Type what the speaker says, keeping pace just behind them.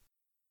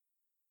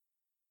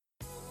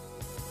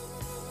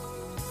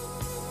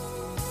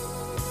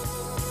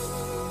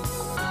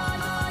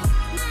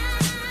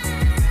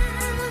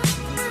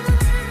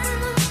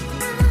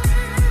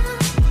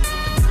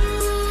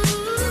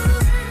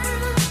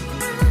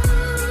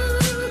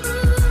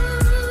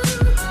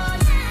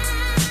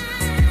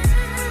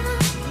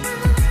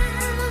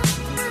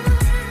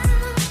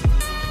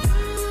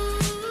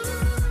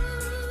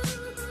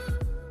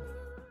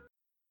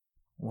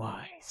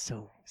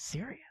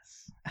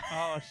serious.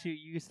 Oh, shoot.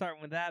 You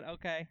starting with that?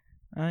 Okay.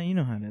 You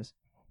know how it is.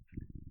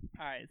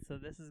 All right. So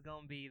this is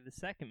going to be the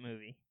second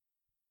movie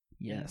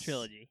in Yes. the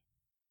trilogy.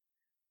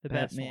 The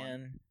best one.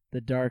 Batman,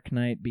 The Dark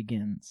Knight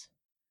Begins.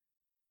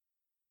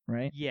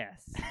 Right?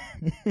 Yes.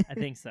 I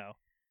think so.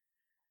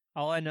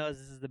 All I know is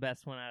this is the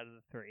best one out of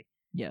the three.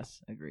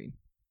 Yes, agreed.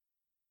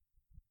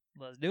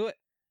 Let's do it.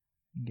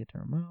 Get the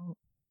remote.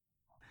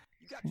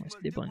 You got I'm too gonna much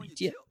step dip on on your your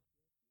chip. chip.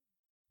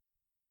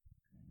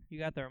 You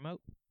got the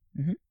remote?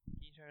 Mhm. Can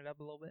you turn it up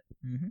a little bit?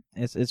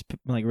 It's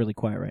like really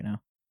quiet right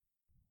now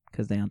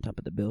because they on top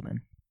of the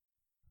building.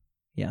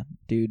 Yeah,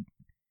 dude,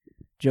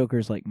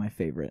 Joker's like my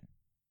favorite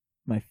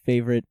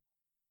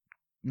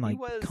like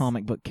was-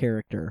 comic book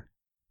character.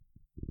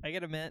 I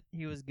gotta admit,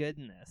 he was good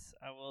in this.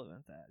 I will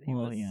admit that. He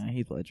Well, was yeah,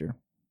 Heath Ledger.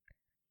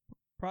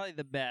 probably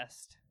the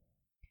best.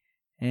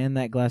 And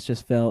that glass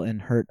just fell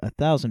and hurt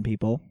 1,000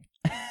 people.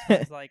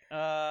 It's like,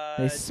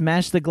 They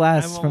smashed the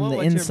glass from the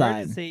what's your inside.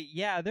 emergency?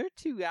 Yeah, there are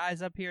two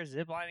guys up here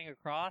ziplining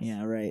across.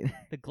 Yeah, right.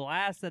 The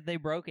glass that they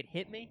broke, it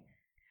hit me.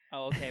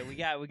 Oh, okay. We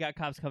got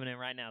cops coming in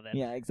right now then.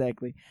 Yeah,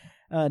 exactly.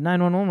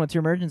 911, what's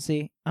your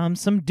emergency?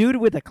 Some dude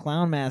with a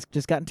clown mask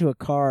just got into a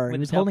car. With He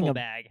was a holding duffel a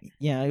bag.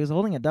 Yeah, he was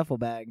holding a duffel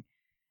bag.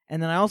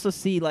 And then I also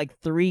see like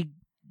 3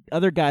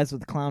 other guys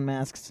with clown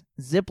masks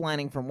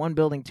ziplining from one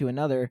building to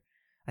another.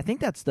 I think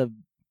that's the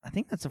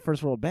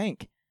First World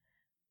Bank.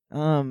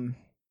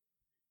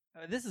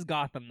 This is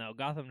Gotham though.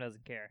 Gotham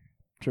doesn't care.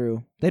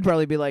 True. They'd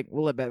probably be like,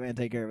 "We'll let Batman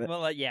take care of it." We'll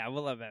let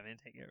Batman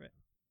take care of it.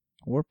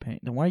 War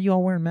paint. Then why are you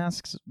all wearing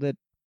masks? What?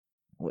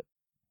 You're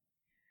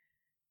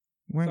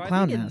wearing So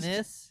clown I think masks. in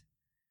this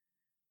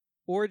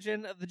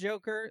origin of the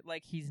Joker,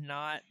 like he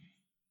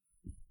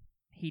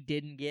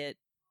didn't get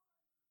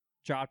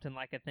dropped in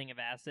like a thing of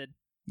acid.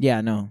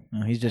 Yeah, no,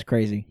 he's just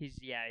crazy. He's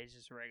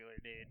just a regular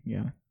dude.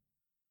 Yeah.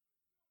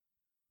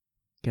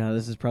 God,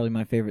 this is probably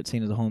my favorite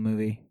scene of the whole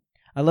movie.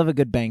 I love a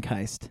good bank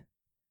heist.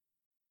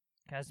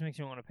 Guys, makes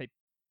me want to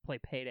play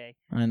Payday.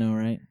 I know,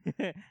 right?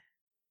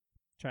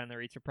 Trying to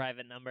reach a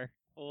private number.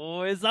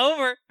 Oh, it's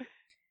over.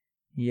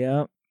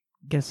 Yep.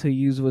 Guess who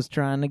yous was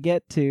trying to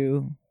get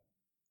to?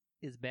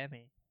 Is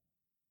Batman.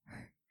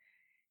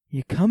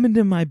 You come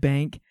into my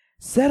bank,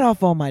 set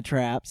off all my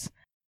traps.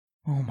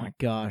 Oh my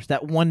gosh,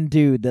 that one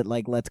dude that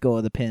like lets go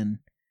of the pin.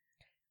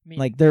 I mean,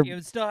 Like, they're- you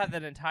would still have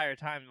that entire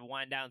time to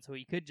wind down, so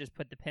he could just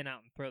put the pin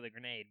out and throw the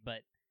grenade.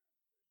 But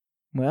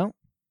Well,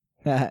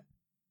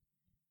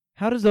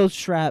 how does those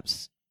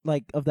straps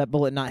like of that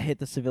bullet not hit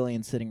the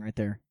civilian sitting right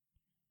there?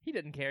 he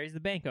didn't care. He's the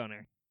bank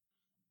owner.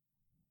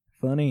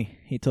 Funny,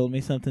 he told me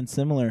something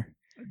similar.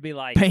 It'd be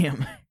like,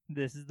 Bam.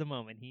 this is the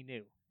moment he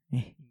knew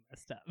he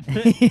messed up.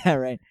 Yeah,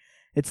 right.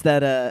 It's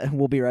that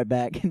we'll be right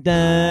back. Dun,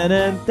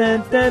 dun,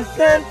 dun, dun,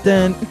 dun,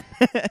 dun.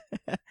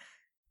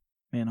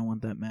 Man, I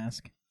want that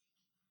mask.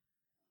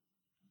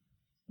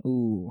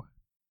 Ooh.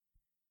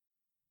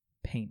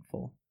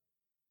 Painful.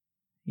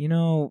 You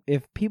know,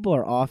 if people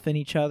are offing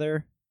each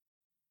other,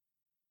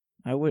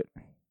 I don't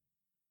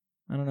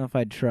know if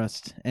I'd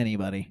trust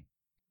anybody.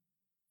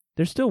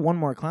 There's still one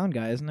more clown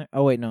guy, isn't there?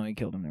 Oh wait, no, he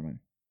killed him, never mind.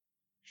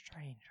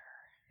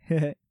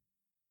 Stranger.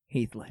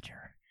 Heath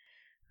Ledger.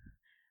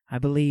 I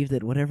believe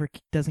that whatever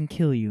doesn't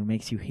kill you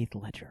makes you Heath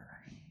Ledger.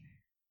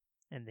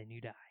 And then you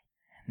die.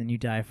 And then you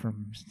die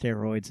from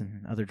steroids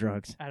and other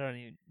drugs. I don't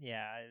even.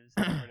 Yeah, it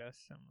was an overdose.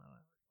 Something like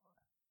that.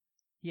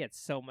 He had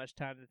so much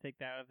time to take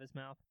that out of his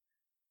mouth.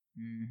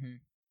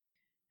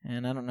 Mm-hmm.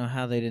 And I don't know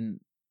how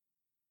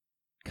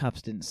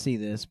cops didn't see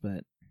this,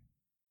 but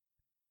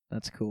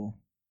that's cool.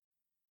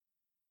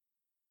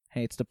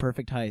 Hey, it's the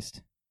perfect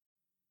heist.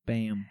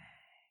 Bam.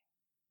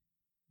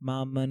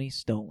 My money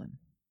stolen.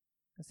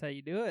 That's how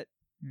you do it.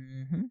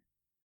 Mm-hmm.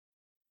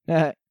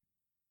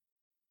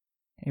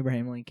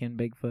 Abraham Lincoln,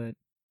 Bigfoot.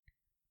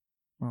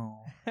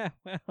 Oh,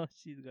 Well,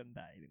 she's gonna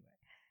die anyway.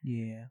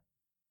 yeah.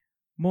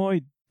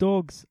 My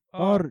dogs Oh.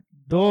 are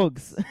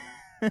dogs.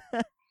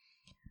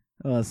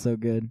 Oh, so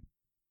good.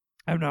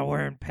 I'm not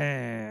wearing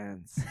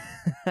pants.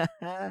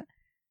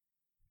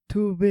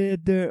 Too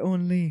bad there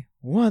only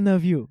one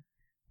of you.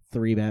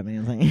 3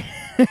 Batman thing.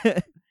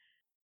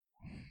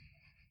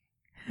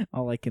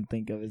 All I can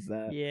think of is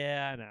that.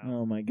 Yeah, I know.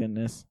 Oh my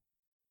goodness.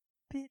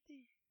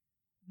 Pity.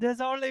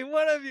 There's only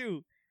one of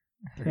you.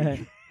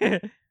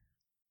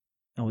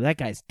 Oh, that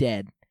guy's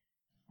dead.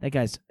 That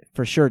guy's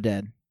for sure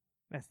dead.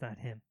 That's not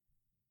him.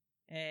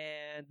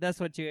 And that's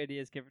what you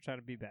idiots get for trying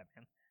to be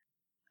Batman.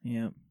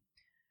 Yep.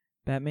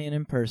 Batman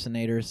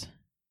impersonators.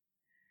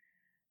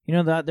 You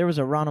know that there was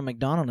a Ronald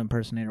McDonald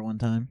impersonator one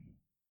time.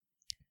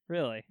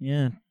 Really?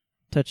 Yeah.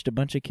 Touched a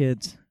bunch of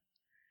kids.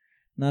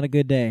 Not a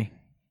good day.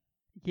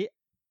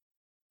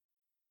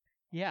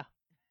 Yeah.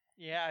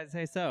 Yeah, I'd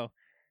say so.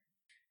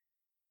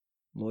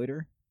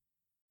 Loiter?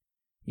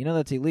 You know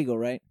that's illegal,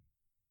 right?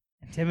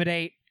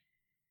 Intimidate.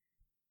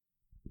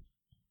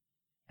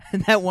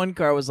 And that one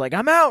car was like,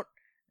 I'm out!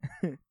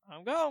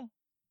 I'm gone.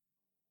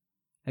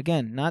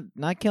 Again,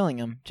 not killing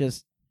him,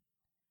 just...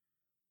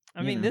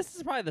 I You mean, know. this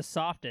is probably the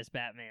softest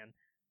Batman.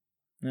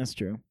 That's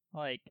true.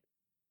 Like,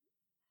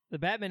 the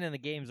Batman in the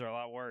games are a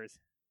lot worse.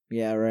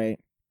 Yeah, right.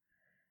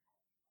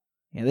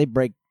 Yeah, they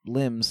break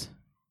limbs.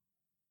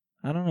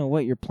 I don't know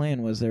what your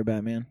plan was there,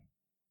 Batman.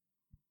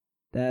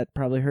 That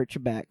probably hurt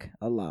your back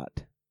a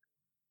lot.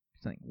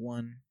 It's like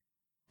 1,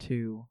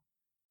 2,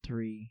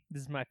 3.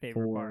 This is my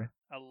favorite 4, part.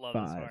 I love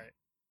this 5. part.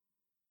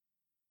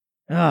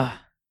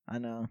 Ah, I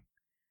know.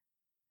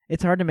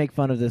 It's hard to make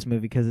fun of this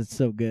movie because it's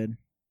so good.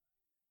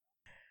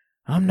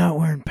 I'm not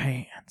wearing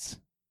pants.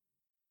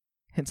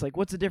 It's like,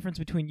 what's the difference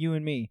between you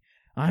and me?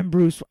 I'm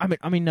Bruce.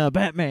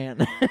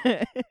 Batman.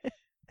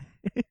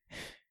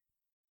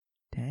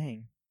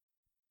 Dang.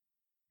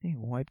 They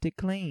wiped it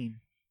clean.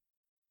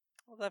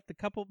 I left a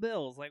couple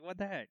bills. Like, what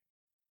the heck?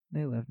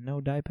 They left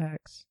no dye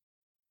packs.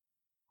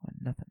 What,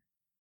 nothing.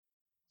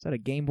 Is that a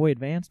Game Boy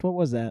Advanced? What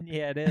was that?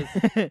 Yeah, it is.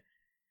 Let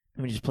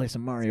me just play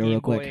some Mario Game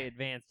real quick. Boy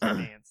Advanced.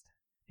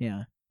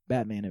 Yeah,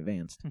 Batman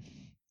Advanced.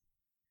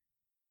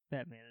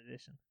 Batman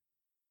edition.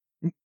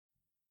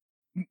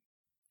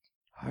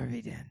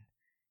 Harvey Dent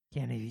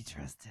can't be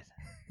trusted.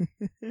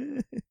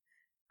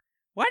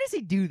 Why does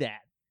he do that?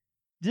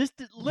 Just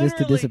to,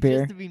 literally, disappear?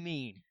 just to be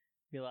mean.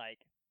 Be like,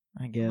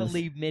 I I'm gonna guess.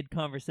 leave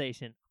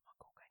mid-conversation.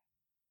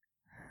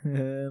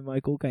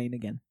 Michael Caine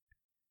again.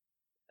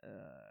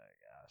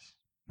 Gosh.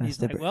 That's He's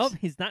the like, well, best.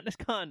 he's not in his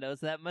condo,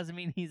 so that must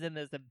mean he's in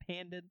this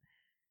abandoned.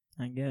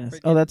 I guess.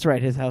 Freaking- Oh, that's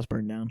right. His house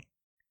burned down.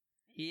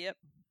 Yep.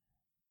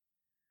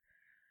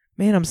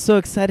 Man, I'm so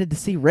excited to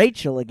see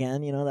Rachel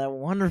again. You know, that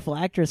wonderful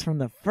actress from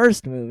the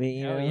first movie.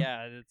 You Oh know?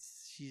 yeah,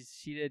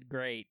 she did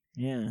great.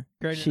 Yeah.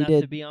 Great She enough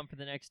did. to be on for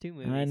the next 2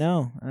 movies. I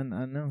know. I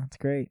know. It's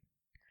great.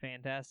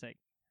 Fantastic.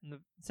 And the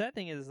sad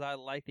thing is I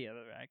like the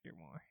other actor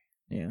more.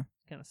 Yeah.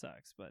 Kind of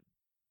sucks, but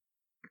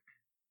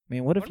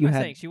Man, what if what you am I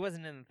had... saying? She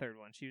wasn't in the third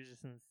one. She was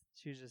just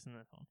in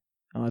this one.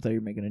 Oh, I thought you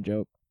were making a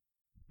joke.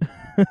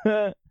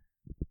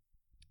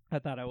 I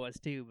thought I was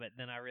too, but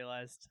then I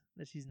realized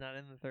that she's not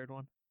in the third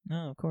one.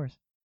 No, of course.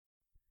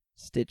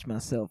 Stitch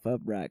myself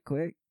up right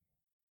quick.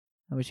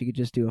 I wish you could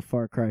just do a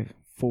Far Cry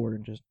 4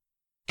 and just...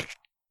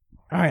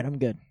 Alright, I'm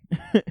good.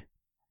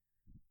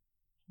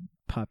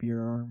 Pop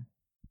your arm.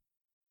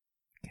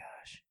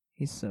 Gosh,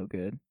 he's so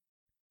good.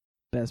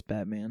 Best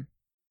Batman.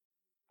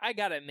 I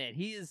gotta admit,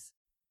 he is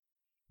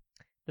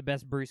the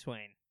best Bruce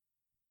Wayne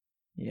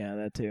Yeah,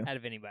 that too. out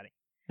of anybody.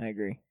 I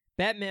agree.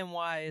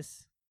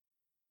 Batman-wise,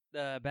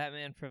 the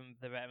Batman from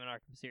the Batman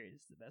Arkham series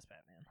is the best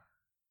Batman.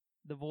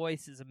 The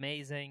voice is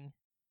amazing.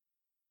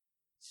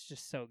 It's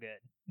just so good.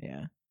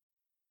 Yeah.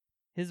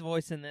 His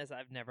voice in this,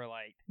 I've never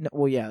liked. No,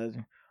 well, yeah.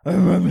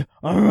 Yeah,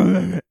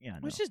 no.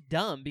 Which is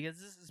dumb, because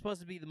this is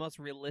supposed to be the most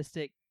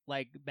realistic,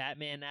 like,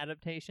 Batman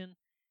adaptation.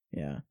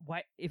 Yeah.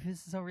 Why, if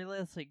it's so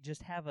realistic,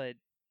 just have a,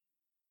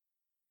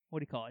 what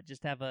do you call it?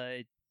 Just have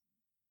a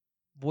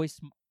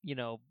voice,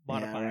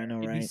 modifier. I know,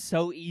 It'd be right?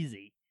 so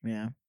easy.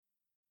 Yeah.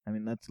 I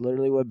mean, that's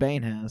literally what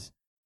Bane has.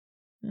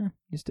 Yeah,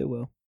 you still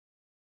will.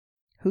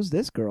 Who's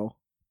this girl?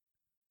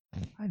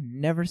 I've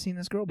never seen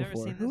this girl Never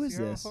before. seen Who this is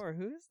girl this? before.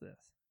 Who is this?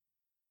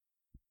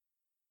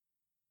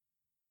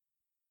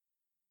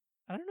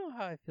 I don't know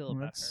how I feel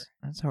about her.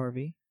 That's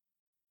Harvey.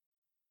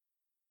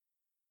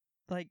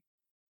 Like,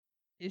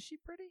 is she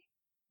pretty?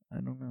 I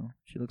don't know.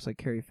 She looks like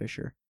Carrie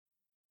Fisher.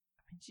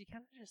 I mean, she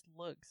kind of just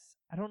looks.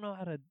 I don't know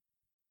how to.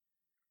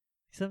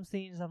 Some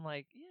scenes I'm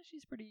like, yeah,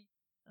 she's pretty.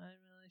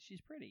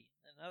 She's pretty.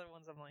 And other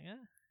ones I'm like,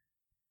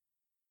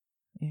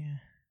 Yeah.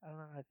 I don't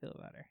know how I feel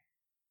about her.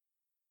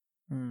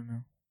 I don't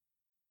know.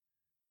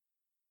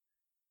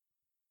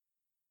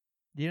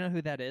 Do you know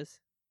who that is?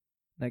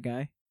 That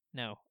guy?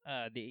 No.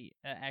 The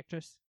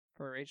actress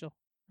for Rachel.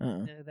 Uh-uh.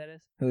 You know who that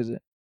is? Who is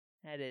it?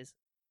 That is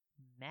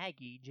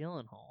Maggie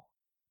Gyllenhaal.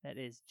 That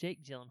is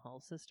Jake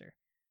Gyllenhaal's sister.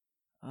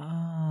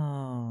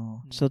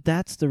 Oh. So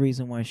that's the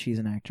reason why she's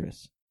an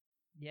actress.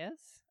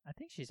 Yes, I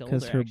think she's older.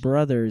 Because her actually.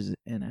 brother's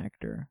an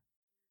actor.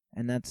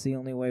 And that's the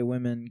only way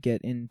women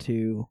get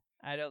into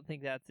I don't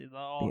think that's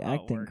all the how it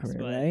acting works, career,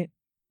 but right?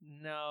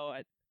 No,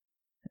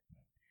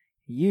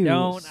 You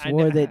Don't- I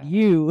swore know- that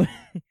you...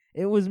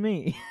 It was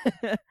me.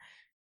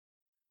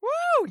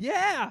 Woo!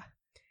 Yeah,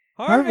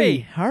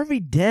 Harvey.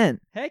 Harvey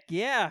Dent. Heck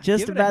yeah!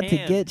 Just Give it a about to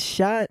hand. get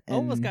shot. And,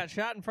 Almost got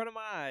shot in front of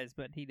my eyes,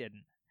 but he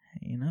didn't.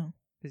 You know.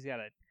 He's got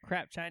a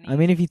crap Chinese. I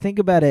mean, if you think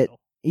about it, pistol.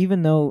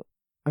 even though,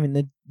 I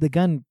mean, the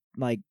gun,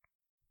 like,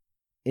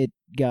 it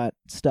got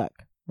stuck,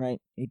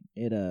 right? It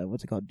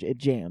what's it called? It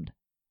jammed.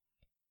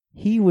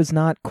 He was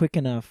not quick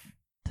enough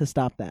to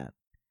stop that.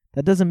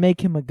 That doesn't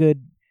make him a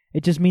good...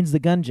 It just means the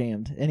gun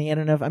jammed, and he had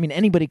enough... I mean,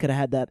 anybody could have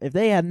had that. If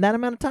they had that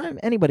amount of time,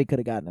 anybody could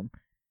have gotten him.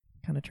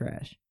 Kind of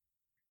trash.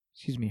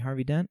 Excuse me,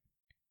 Harvey Dent?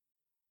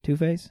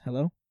 Two-Face?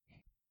 Hello?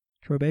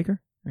 Troy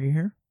Baker? Are you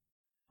here?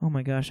 Oh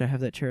my gosh, I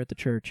have that chair at the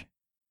church.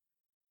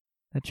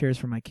 That chair is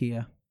from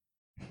IKEA.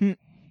 I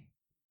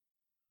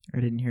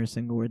didn't hear a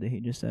single word that he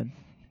just said.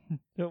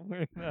 Don't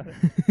worry about it.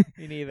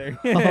 Me neither.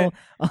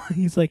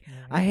 He's like,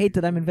 I hate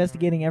that I'm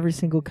investigating every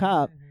single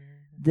cop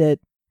that...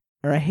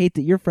 Or I hate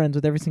that you're friends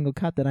with every single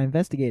cop that I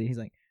investigated. He's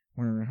like,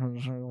 Harvey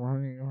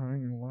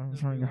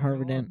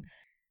Dent.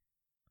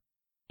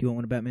 Do you want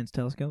one of Batman's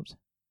telescopes?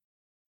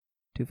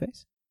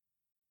 Two-Face?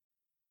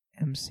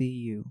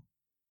 MCU.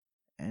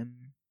 MCU.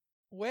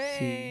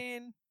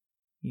 Wayne.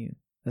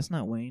 That's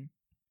not Wayne.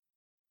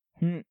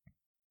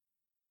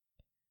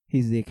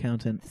 He's the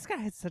accountant. This guy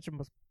has such a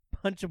most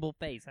punchable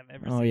face I've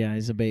ever Oh seen. yeah,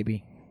 he's a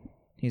baby.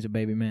 He's a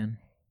baby man.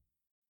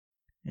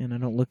 And I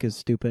don't look as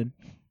stupid.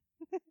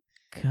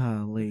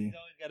 Golly. He's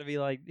always got to be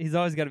like. He's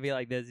always got to be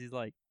like this. He's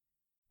like.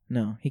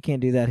 No, he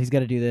can't do that. He's got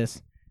to do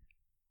this.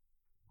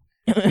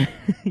 You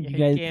He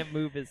guys, can't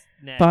move his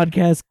neck.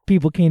 podcast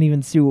people can't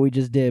even see what we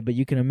just did, but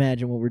you can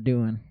imagine what we're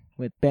doing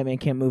with Batman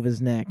can't move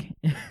his neck.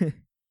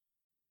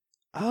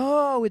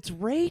 Oh, it's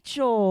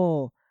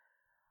Rachel.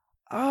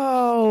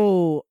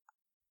 Oh,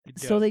 Good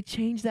so joke. they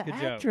changed the Good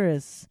joke.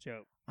 actress.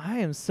 Joke. I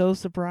am so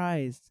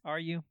surprised. Are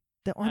you?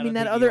 That, I I don't mean,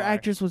 that think other you are.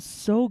 actress was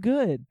so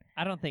good.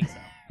 I don't think so.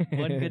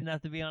 Wasn't good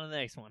enough to be on the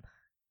next one.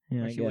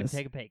 Yeah, Or I she wouldn't guess.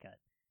 take a pay cut.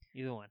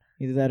 Either one.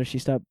 Either that or she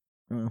stopped.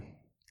 Oh,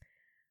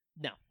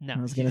 No. I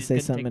was she going to just say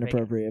couldn't something take a pay cut.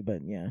 inappropriate,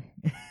 but yeah.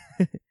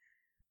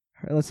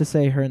 Let's just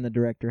say her and the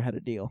director had a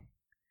deal.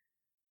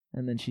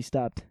 And then she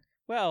stopped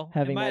Well,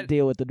 having it might, that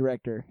deal with the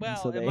director. Well, and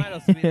so it might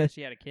also be that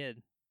she had a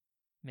kid.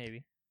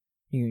 Maybe.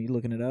 You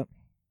looking it up?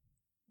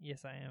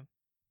 Yes, I am.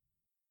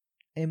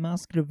 A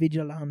masked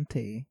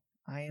vigilante.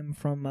 I am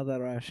from Mother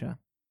Russia.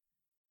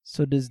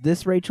 So does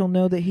this Rachel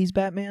know that he's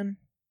Batman?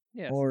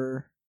 Yes.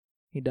 Or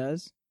he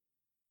does?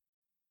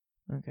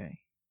 Okay.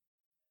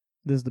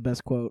 This is the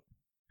best quote.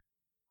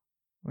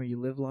 Or you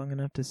live long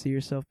enough to see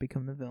yourself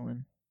become the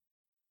villain.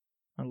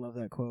 I love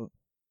that quote.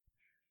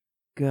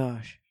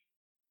 Gosh.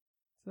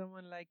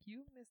 Someone like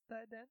you, Mr.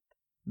 Dent?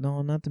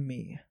 No, not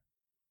me.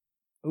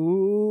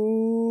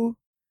 Ooh.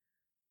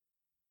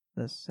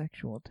 The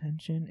sexual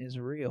tension is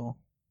real.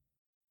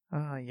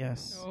 Ah,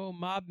 yes. Oh,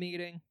 mob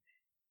meeting.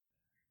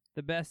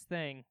 The best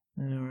thing.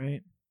 I know,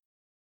 right?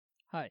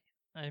 Hi,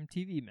 I'm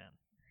TV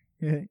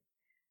Man.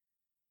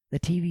 The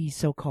TV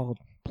so-called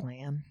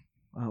plan.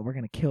 We're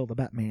gonna kill the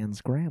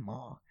Batman's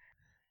grandma.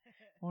 I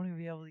won't even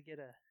be able to get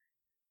a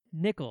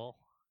nickel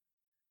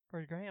for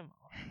his grandma.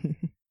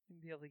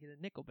 He'd be able to get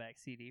a Nickelback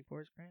CD for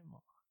his grandma.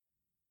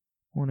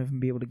 Won't even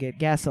be able to get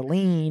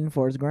gasoline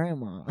for his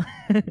grandma.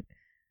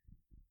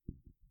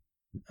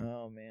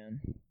 Oh, man.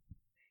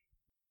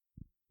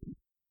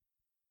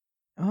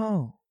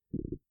 Oh,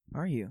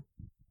 are you?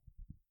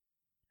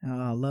 Oh,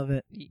 I love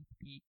it.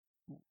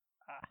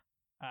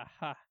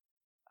 Aha,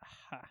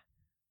 aha,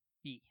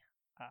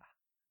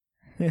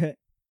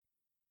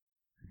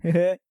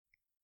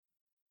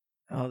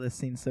 Oh, this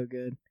scene's so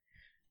good.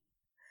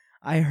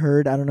 I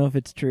don't know if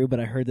it's true, but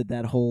I heard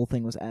that whole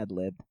thing was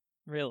ad-libbed.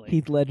 Really?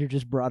 Heath Ledger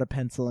just brought a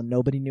pencil and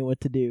nobody knew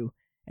what to do.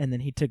 And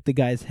then he took the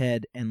guy's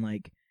head and,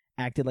 like,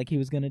 acted like he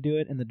was going to do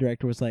it. And the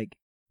director was like,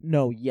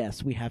 no,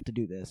 yes, we have to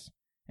do this.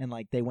 And,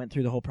 like, they went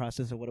through the whole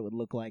process of what it would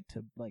look like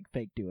to, like,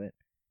 fake do it.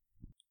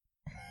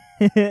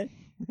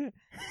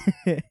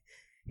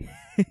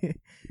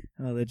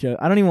 Oh, the joke.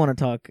 I don't even want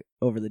to talk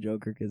over the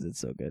Joker because it's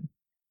so good.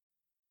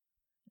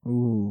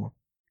 Ooh.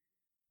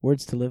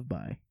 Words to live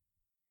by.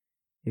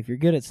 If you're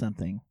good at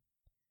something,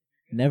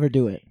 never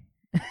do it.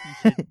 You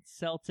should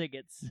sell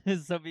tickets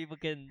so people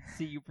can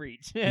see you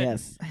preach.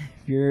 Yes.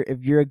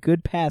 If you're a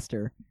good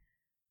pastor,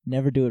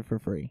 never do it for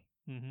free.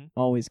 Mm-hmm.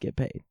 Always get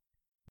paid.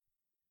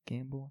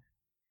 Gamble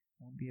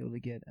won't be able to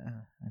get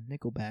a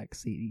Nickelback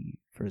CD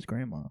for his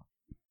grandma.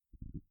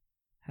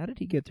 How did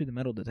he get through the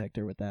metal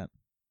detector with that?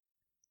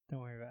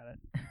 Don't worry about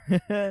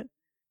it.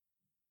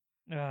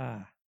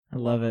 Ah, I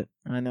love it.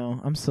 I know.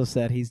 I'm so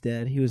sad he's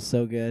dead. He was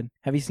so good.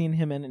 Have you seen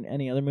him in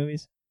any other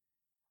movies?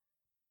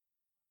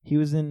 He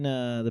was in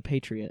The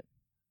Patriot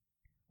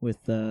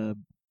with Mel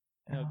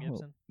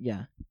Gibson?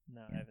 Yeah.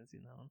 No, I haven't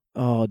seen that one.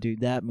 Oh,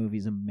 dude, that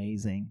movie's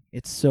amazing.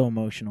 It's so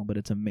emotional, but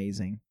it's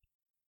amazing.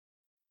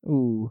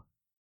 Ooh.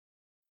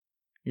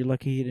 You're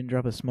lucky he didn't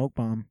drop a smoke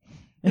bomb.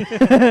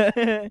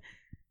 But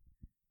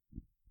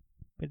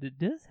it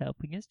does help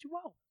against your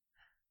wall.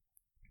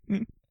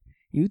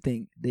 You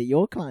think that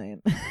your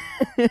client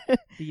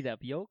Beat up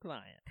your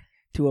client.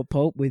 to a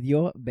pope with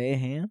your bare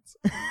hands?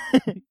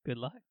 Good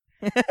luck.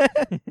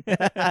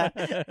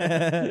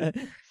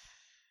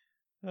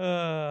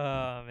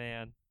 Oh,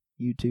 man.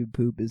 YouTube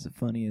poop is the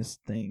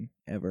funniest thing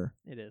ever.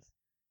 It is.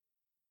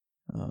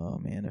 Oh,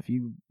 man. If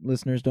you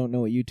listeners don't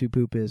know what YouTube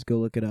poop is, go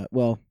look it up.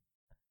 Well,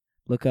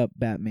 look up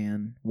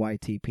Batman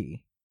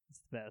YTP. It's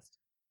the best.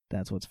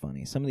 That's what's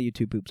funny. Some of the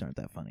YouTube poops aren't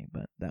that funny,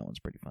 but that one's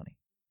pretty funny.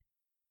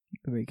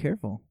 Be very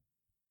careful.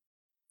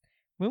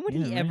 When would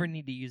Yeah, he right? ever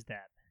need to use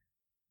that?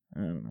 I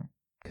don't know.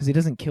 Because he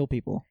doesn't kill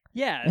people.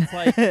 Yeah, it's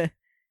like, that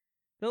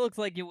looks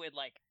like it would,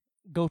 like,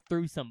 go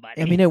through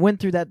somebody. I mean, it went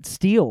through that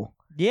steel.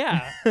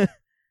 yeah.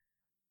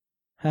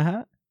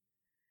 Haha.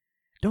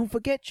 Don't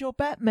forget your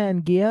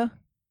Batman gear.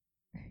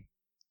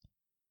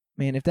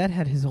 Man, if that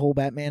had his whole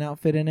Batman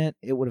outfit in it,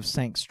 it would have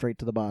sank straight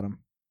to the bottom.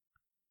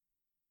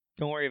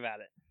 Don't worry about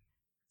it.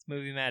 It's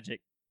movie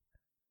magic.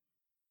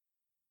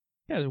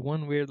 That was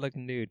one weird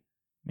looking dude.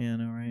 Yeah, I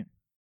know, right?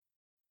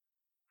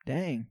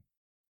 Dang.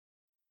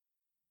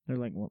 They're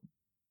like, well,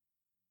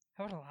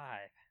 How about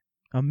alive?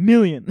 1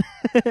 million.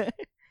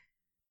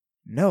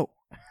 No.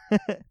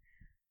 What?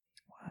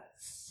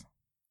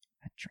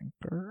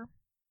 Drinker.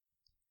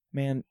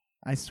 Man,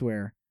 I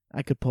swear,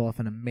 I could pull off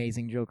an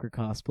amazing Joker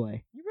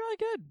cosplay. You're really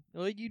good.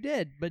 Well, you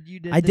did, but you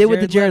did. I did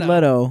with the Jared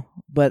Leto,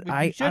 but But you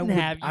I shouldn't would,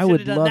 have. You I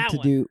would should've done love that to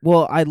one. do.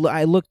 Well,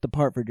 I looked the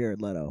part for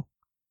Jared Leto.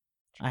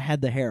 I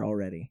had the hair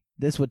already.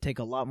 This would take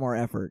a lot more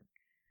effort.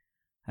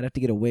 I'd have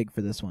to get a wig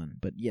for this one,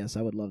 but yes,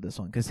 I would love this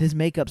one because his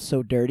makeup's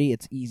so dirty.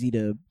 It's easy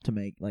to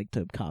make, like,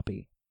 to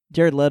copy.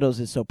 Jared Leto's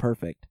is so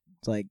perfect.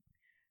 It's like,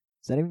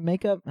 is that even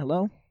makeup?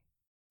 Hello?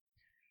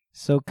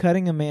 So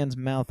cutting a man's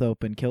mouth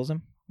open kills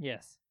him,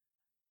 Yes.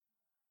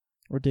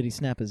 or did he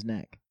snap his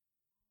neck?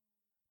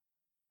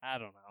 I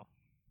don't know.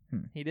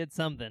 Hmm. He did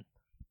something.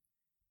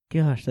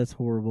 Gosh, that's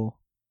horrible.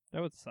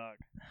 That would suck.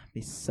 That'd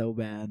be so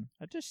bad.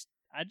 I just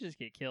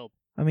get killed.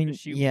 I mean,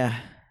 Just shoot. yeah,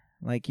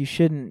 like you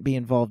shouldn't be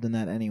involved in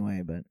that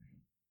anyway, but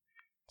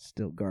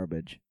still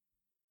garbage.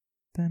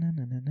 I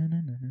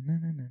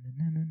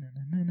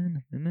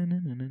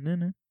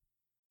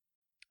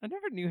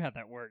never knew how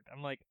that worked.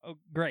 I'm like, oh,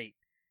 great.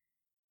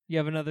 You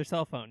have another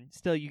cell phone.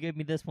 Still, you gave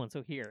me this one,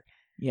 so here.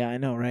 Yeah, I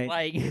know, right?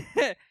 Like,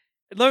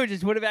 let me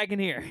just put it back in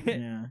here.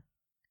 Yeah.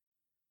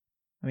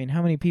 I mean,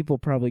 how many people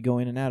probably go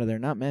in and out of there?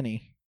 Not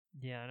many.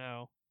 Yeah, I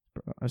know.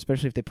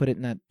 Especially if they put it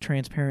in that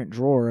transparent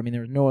drawer. I mean,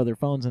 there was no other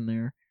phones in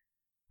there.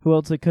 Who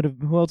else could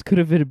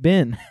have it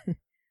been?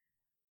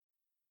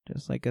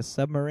 Just like a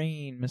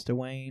submarine, Mr.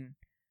 Wayne.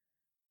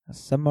 A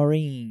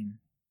submarine.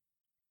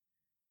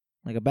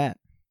 Like a bat.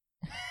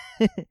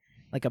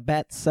 Like a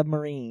bat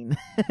submarine.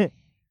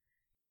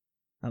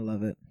 I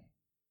love it.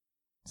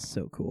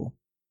 So cool.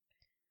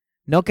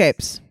 No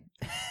capes.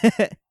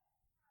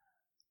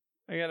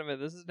 I gotta admit,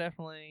 this is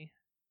definitely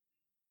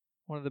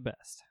one of the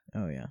best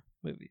Oh, yeah.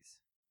 movies.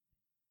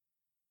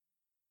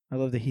 I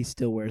love that he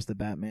still wears the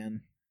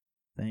Batman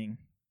thing.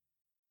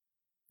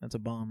 That's a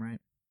bomb, right?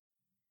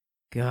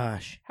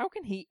 Gosh. How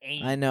can he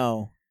aim? I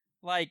know.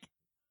 Like,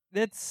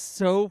 that's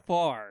so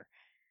far.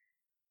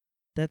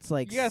 That's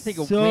like You gotta think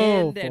of so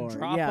wind far. and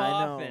drop Yeah, I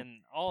off know. and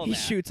all of He that.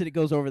 shoots it, it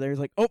goes over there. He's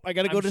like, oh, I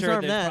gotta go I'm sure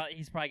disarm there's that.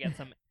 he's probably got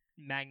some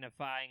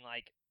magnifying,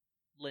 like,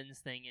 lens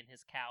thing in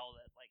his cowl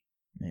that,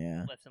 like,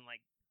 Yeah. lets him,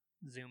 like,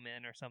 zoom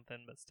in or something,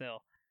 but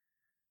still.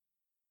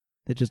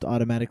 That just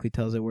automatically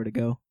tells it where to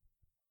go.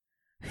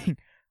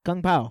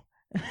 Kung Pao.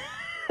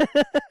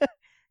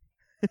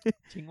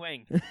 Ching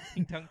Wang.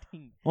 Ting Tong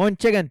Ting. On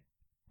chicken.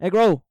 Egg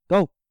roll.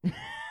 Go.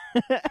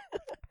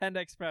 Panda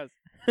Express.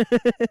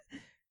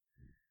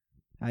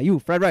 You,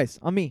 fried rice.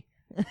 On me.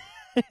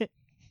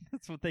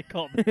 That's what they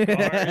call the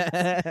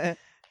cars.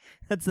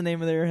 That's the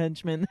name of their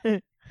henchmen.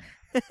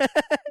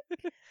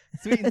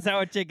 Sweet and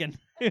sour chicken.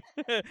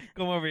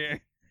 Come over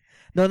here.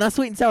 No, not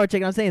sweet and sour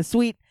chicken. I'm saying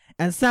sweet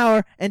and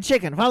sour and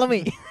chicken. Follow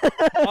me.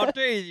 All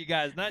three of you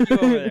guys, not you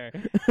over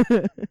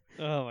there.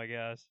 Oh my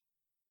gosh.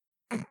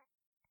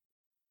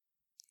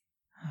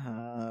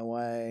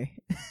 Why?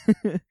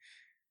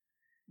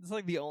 It's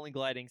like the only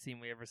gliding scene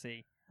we ever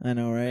see I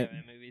know, in right?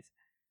 Batman movies.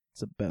 It's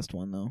the best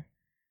one, though.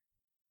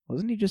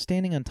 Wasn't he just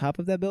standing on top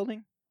of that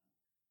building?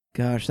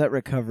 Gosh, that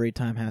recovery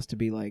time has to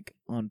be, like,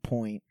 on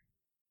point.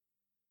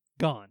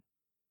 Gone.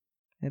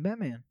 Hey,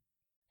 Batman.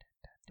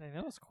 Dang,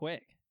 that was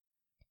quick.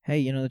 Hey,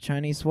 you know the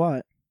Chinese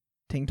SWAT.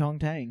 Ting tong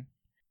tang.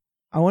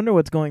 I wonder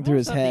what's going through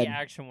his I thought head. The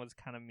action was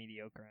kind of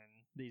mediocre in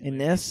these In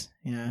movies. this?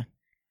 Yeah.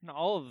 In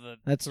all of the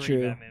That's three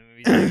true. Batman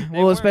movies. They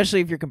Well, weren't-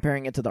 especially if you're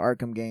comparing it to the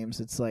Arkham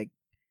games. It's like,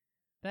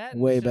 that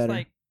way was just better.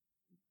 Like,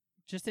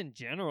 just in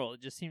general,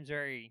 it just seems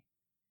very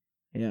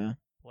yeah,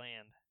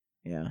 bland.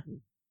 yeah,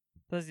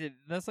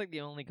 That's like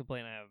the only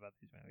complaint I have about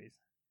these movies.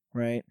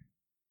 right.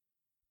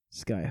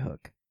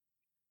 Skyhook.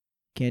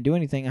 Can't do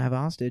anything. I have a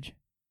hostage.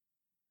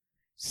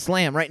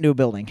 Slam right into a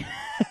building.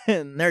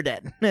 And they're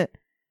dead. Dun,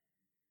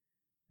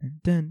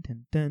 dun,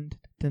 dun, dun,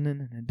 dun,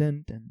 dun,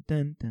 dun, dun,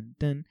 dun, dun,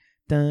 dun,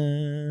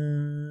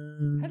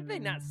 dun. How did they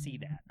not see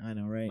that? I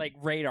know, right? Like,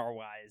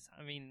 radar-wise.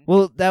 I mean,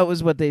 Well, that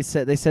was what they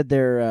said. They said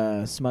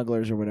they're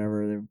smugglers or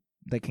whatever.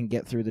 They can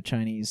get through the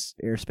Chinese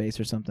airspace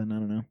or something. I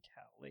don't know.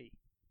 golly.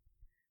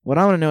 What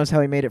I want to know is how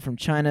he made it from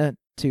China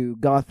to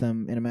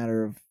Gotham in a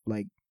matter of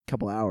like a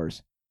couple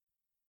hours.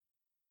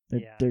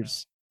 Yeah, I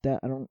There's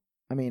that. I don't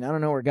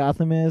know where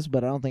Gotham is,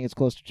 but I don't think it's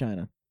close to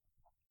China.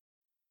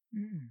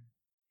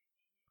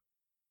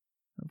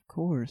 Of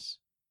course.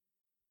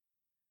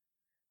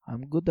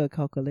 I'm good at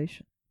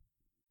calculation.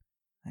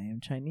 I am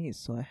Chinese,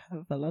 so I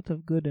have a lot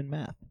of good in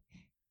math.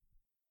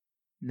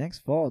 Next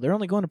fall, they're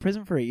only going to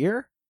prison for a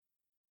year?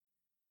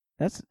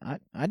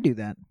 I'd do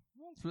that.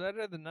 Well, it's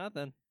better than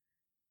nothing.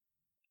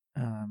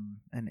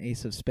 An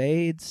ace of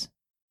spades.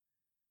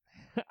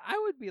 I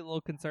would be a little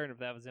concerned if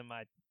that was in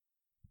my...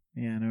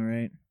 Yeah, I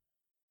know,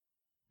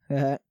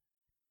 right?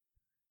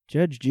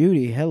 Judge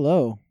Judy,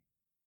 hello.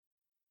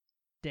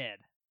 Dead.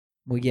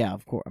 Well, yeah,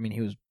 of course. I mean, he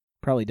was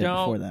probably dead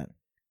before that.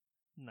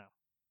 No.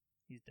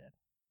 He's dead.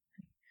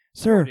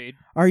 Sir, Dude.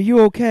 are you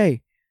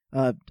okay?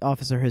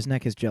 Officer, his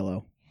neck is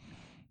jello.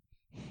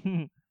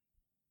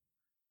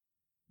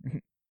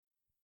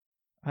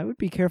 I would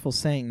be careful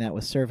saying that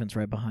with servants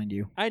right behind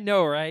you. I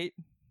know, right?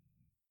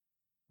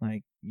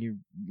 Like, you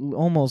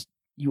almost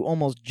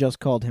just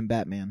called him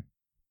Batman.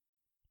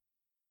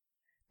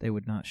 They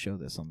would not show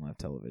this on live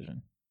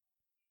television.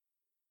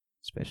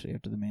 Especially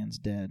after the man's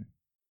dead.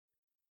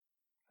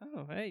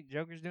 Oh, hey,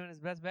 Joker's doing his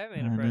best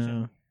Batman I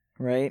impression. know,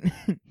 right?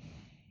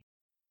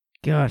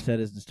 Gosh, that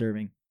is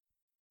disturbing.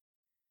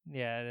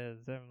 Yeah, it is.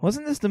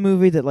 Wasn't this the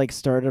movie that like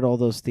started all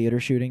those theater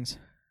shootings?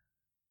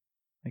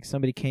 Like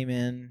somebody came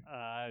in.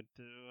 I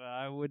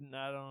don't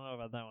know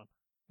about that one.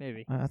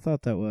 Maybe. I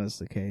thought that was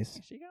the case.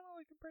 She kind of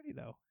looking pretty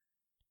though.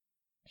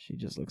 She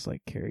just looks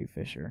like Carrie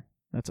Fisher.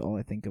 That's all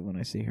I think of when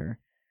I see her.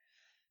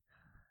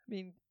 I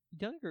mean,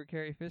 younger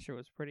Carrie Fisher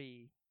was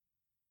pretty.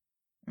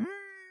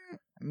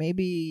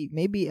 Maybe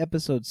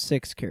episode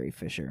 6 Carrie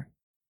Fisher.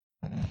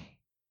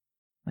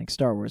 Like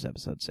Star Wars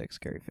episode 6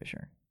 Carrie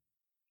Fisher.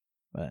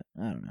 But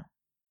I don't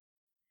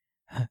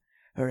know.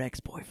 Her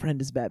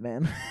ex-boyfriend is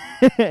Batman.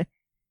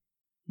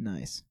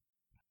 Nice.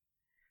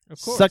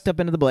 Of course. Sucked up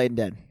into the blade and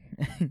dead.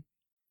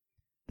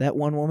 That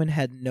one woman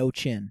had no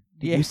chin.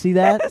 Did Yeah. you see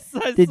that? Yes,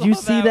 I Did you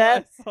saw see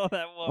that? I saw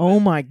that woman. Oh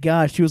my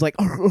gosh. She was like...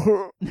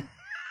 That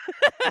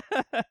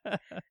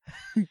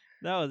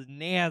was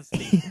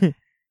nasty.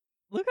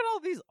 Look at all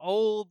these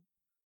old.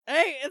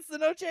 Hey, it's the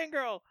No Chan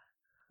girl.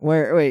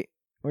 Wait.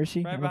 Where's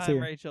she? Right I don't see behind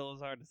her. Rachel.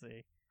 It's hard to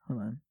see. Hold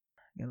on.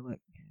 Gotta look.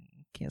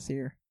 Can't see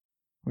her.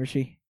 Where's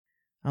she?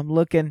 I'm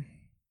looking.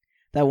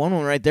 That one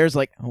right there's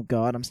like, oh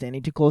God, I'm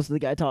standing too close to the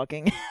guy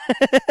talking.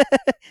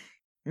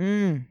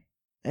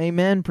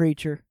 Amen,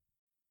 preacher.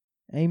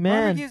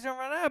 Amen. Barbecues don't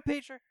run out,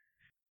 Peter.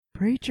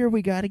 Preacher,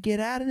 we gotta get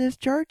out of this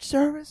church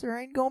service. There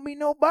ain't gonna be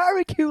no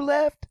barbecue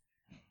left.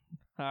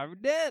 Harvey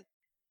Dent.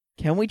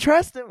 Can we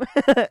trust him?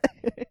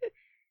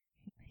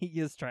 He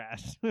is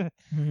trash.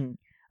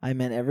 I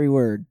meant every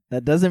word.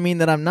 That doesn't mean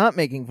that I'm not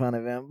making fun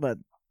of him, but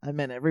I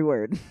meant every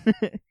word.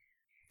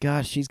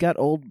 Gosh, she's got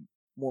old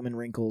woman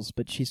wrinkles,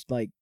 but she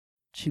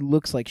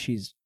looks like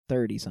she's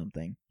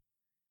 30-something.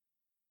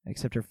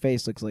 Except her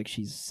face looks like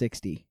she's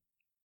 60.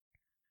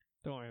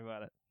 Don't worry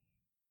about it.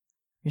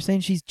 You're saying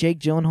she's Jake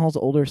Gyllenhaal's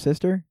older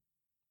sister?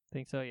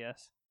 Think so,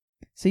 yes.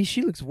 See,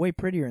 she looks way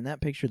prettier in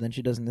that picture than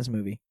she does in this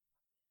movie.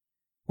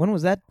 When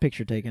was that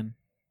picture taken?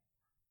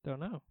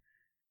 Don't know.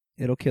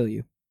 It'll kill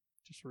you.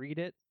 Just read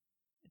it.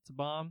 It's a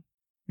bomb.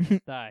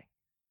 Die.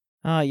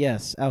 Ah,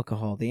 yes,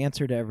 alcohol, the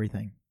answer to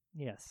everything.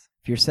 Yes.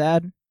 If you're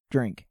sad,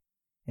 drink.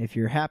 If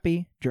you're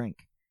happy,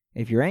 drink.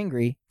 If you're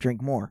angry,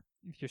 drink more.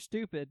 If you're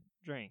stupid,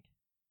 drink.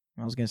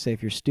 I was going to say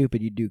if you're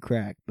stupid, you do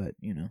crack, but,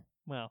 you know.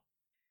 Well,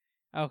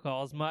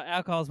 alcohol is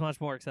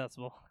much more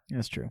accessible.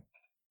 That's true.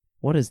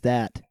 What is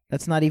that?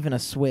 That's not even a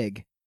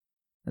swig.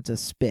 That's a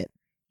spit.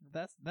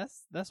 That's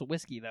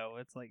whiskey though.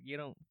 It's like you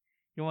don't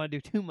want to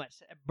do too much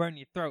to burn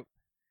your throat.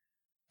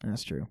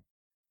 That's true.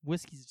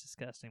 Whiskey's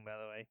disgusting, by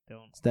the way.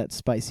 Don't. It's that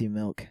spicy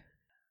milk.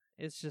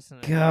 It's just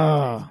an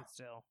Gah. taste, but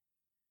still.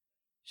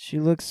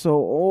 She looks so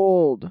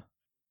old.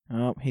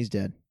 Oh, he's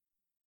dead.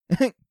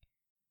 Well,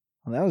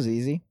 that was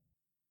easy.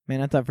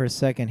 Man, I thought for a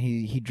second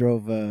he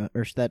drove,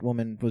 or that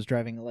woman was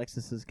driving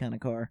Alexis's kind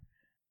of car.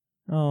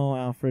 Oh,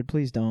 Alfred,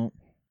 please don't.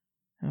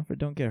 Alfred,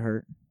 don't get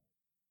hurt.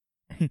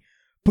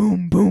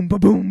 Boom, boom,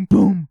 ba-boom,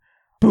 boom,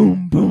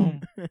 boom,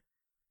 boom.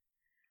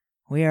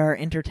 We are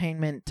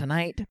entertainment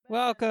tonight.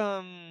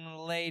 Welcome,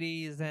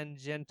 ladies and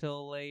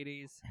gentle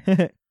ladies.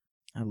 I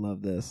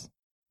love this.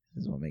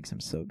 This is what makes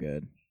him so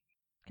good.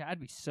 God, I'd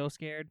be so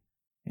scared.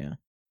 Yeah.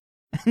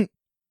 You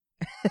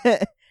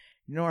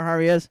know where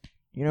Harvey is?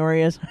 You know where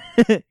he is?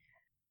 Do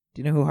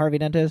you know who Harvey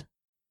Dent is?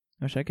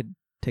 I wish I could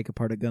take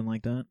apart a gun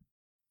like that.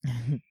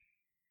 You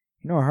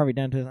know where Harvey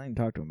Dent is? I can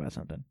talk to him about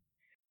something.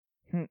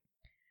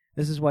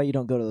 This is why you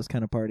don't go to those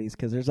kind of parties,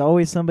 because there's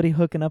always somebody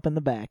hooking up in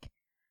the back.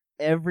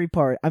 Every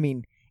part. I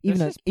mean,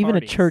 even a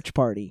parties. church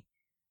party.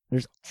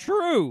 There's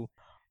True.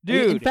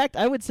 Dude. In fact,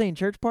 I would say in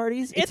church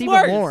parties, it's even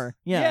worse. more.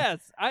 Yeah.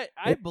 Yes,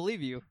 I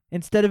believe you.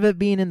 Instead of it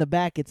being in the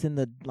back, it's in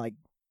the, like,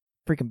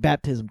 freaking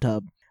baptism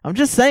tub. I'm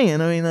just saying.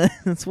 I mean,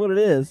 that's what it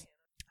is.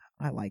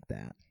 I like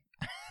that.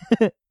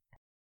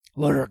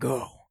 Let her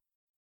go.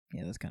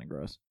 Yeah, that's kind of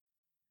gross.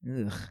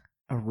 Ugh.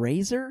 A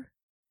razor?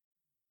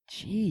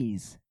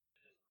 Jeez.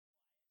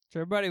 So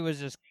everybody was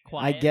just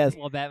quiet. I guess.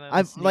 While Batman I'm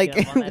was like,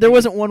 sneaking up on that there dude.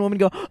 wasn't one woman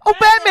go, "Oh,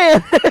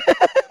 Batman!"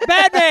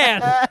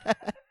 Batman!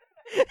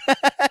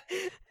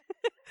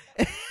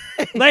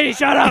 Lady,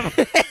 shut up!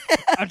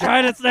 I'm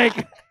trying to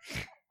snake.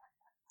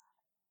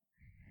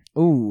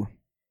 Ooh,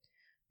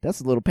 that's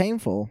a little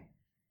painful.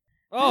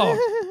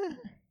 Oh,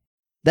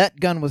 That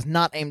gun was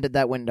not aimed at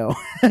that window.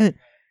 don't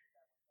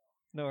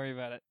worry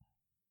about it.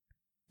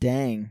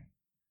 Dang.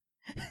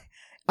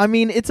 I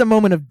mean, it's a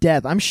moment of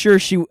death. I'm sure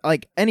she,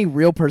 like, any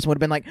real person would have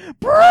been like,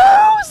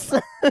 Bruce!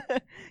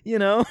 You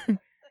know?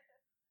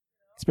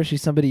 Especially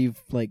somebody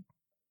you've, like,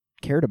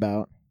 cared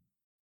about.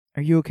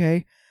 Are you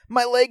okay?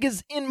 My leg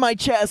is in my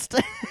chest.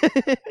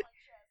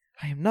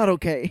 I am not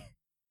okay.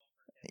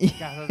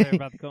 God, they're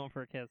about to go in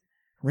for a kiss.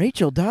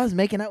 Rachel Dawes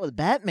making out with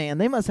Batman.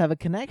 They must have a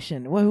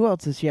connection. Well, who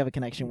else does she have a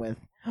connection with?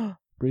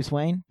 Bruce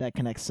Wayne? That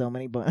connects so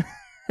many, but...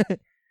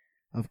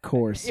 Of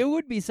course. It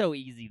would be so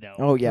easy, though.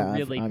 Oh, yeah, To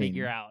really I mean,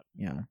 figure out.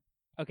 Yeah.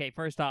 Okay,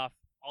 first off,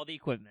 all the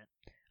equipment.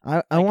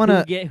 I Like, want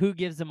to... who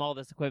gives him all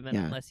this equipment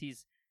Yeah. unless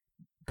he's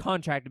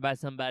contracted by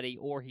somebody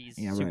or he's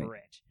Yeah, super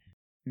right.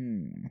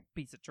 rich.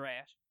 Piece of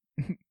trash.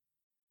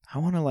 I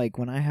want to, like,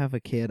 when I have a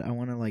kid, I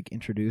want to, like,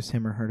 introduce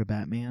him or her to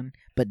Batman,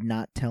 but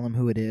not tell him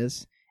who it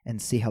is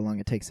and see how long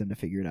it takes them to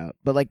figure it out.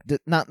 But, like,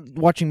 not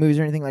watching movies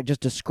or anything, like,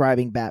 just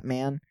describing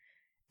Batman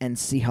and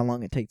see how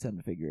long it takes them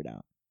to figure it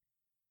out.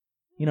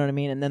 You know what I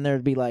mean? And then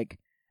there'd be, like,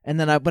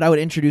 but I would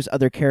introduce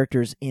other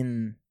characters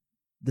in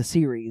the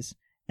series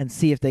and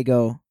see if they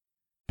go,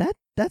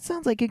 that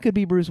sounds like it could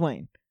be Bruce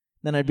Wayne.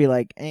 Then I'd be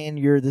like, and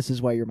this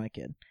is why you're my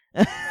kid.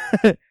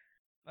 Oh,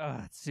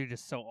 that suit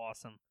is so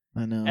awesome.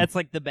 I know. That's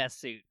like the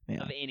best suit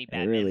Yeah, of any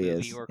Batman really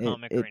movie is. or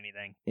comic or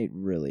anything. It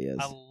really is.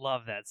 I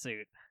love that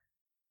suit.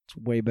 It's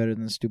way better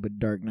than the stupid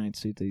Dark Knight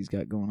suit that he's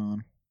got going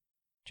on.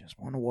 Just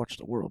want to watch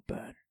the world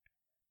burn.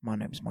 My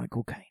name's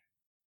Michael Caine.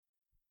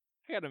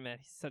 I gotta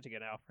admit, he's such a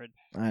good Alfred.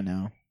 I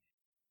know.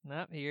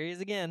 Nope, here he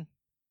is again.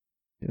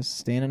 Just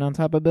standing on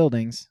top of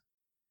buildings.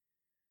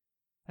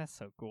 That's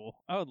so cool.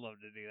 I would love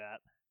to do that.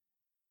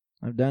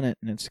 I've done it,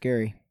 and it's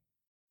scary.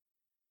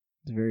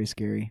 It's very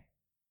scary.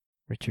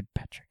 Richard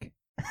Patrick.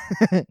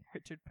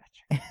 Richard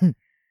Patrick.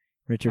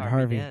 Richard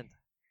Harvey. Dent.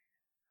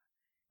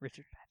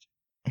 Richard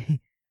Patrick.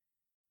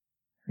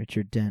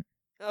 Richard Dent.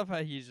 I love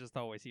how he's just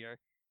always here.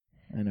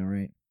 I know,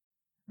 right?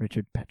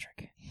 Richard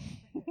Patrick.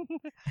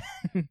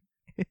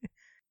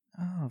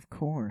 Oh, of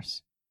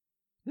course.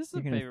 This is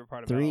You're the gonna favorite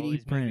part about 3D all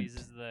these movies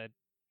print.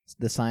 is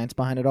The science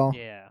behind it all?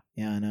 yeah.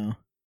 Yeah, I know.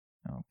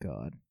 Oh,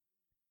 God.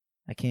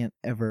 I can't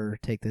ever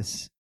take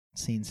this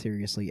scene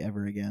seriously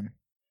ever again.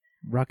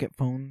 Rocket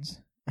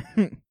phones.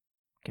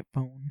 Rocket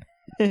phone.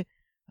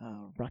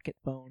 Rocket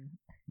phone.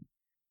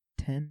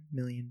 10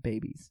 million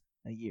babies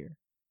a year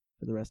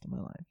for the rest of my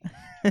life.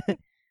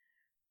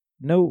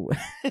 No.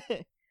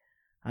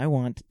 I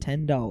want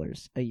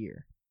 $10 a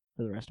year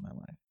for the rest of my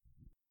life.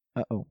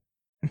 Uh-oh.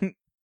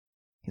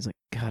 He's like,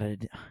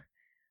 God,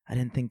 I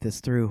didn't think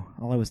this through.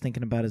 All I was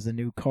thinking about is the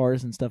new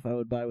cars and stuff I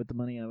would buy with the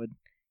money I would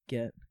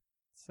get.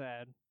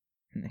 Sad.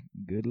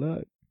 Good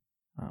luck.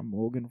 I'm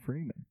Morgan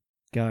Freeman.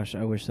 Gosh,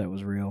 I wish that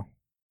was real.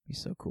 Be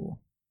so cool.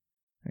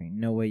 There ain't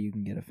no way you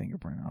can get a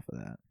fingerprint off of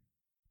that.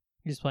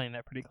 He's playing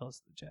that pretty close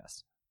to the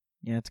chest.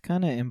 Yeah, it's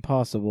kind of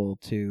impossible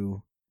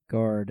to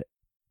guard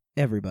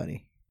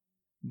everybody.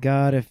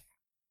 God,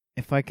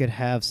 if I could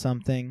have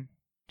something,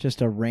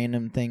 just a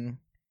random thing,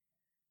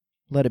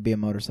 let it be a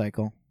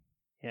motorcycle.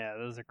 Yeah,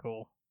 those are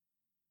cool.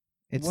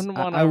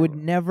 I would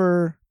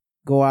never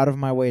go out of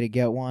my way to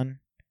get one.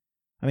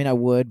 I mean, I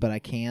would, but I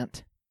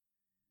can't.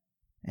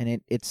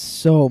 And it's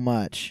so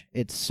much.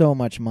 It's so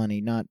much money,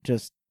 not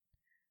just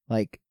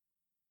like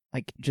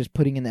just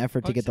putting in the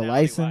effort to get the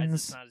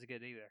license. It's not as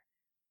good either.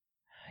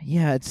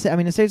 Yeah, it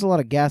saves a lot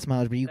of gas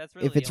mileage, but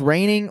if it's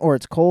raining or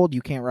it's cold,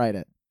 you can't ride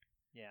it.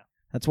 Yeah.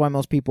 That's why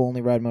most people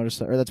only ride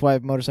motorcycles, or that's why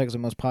motorcycles are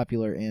most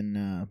popular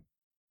in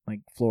like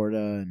Florida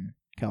and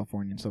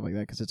California and stuff like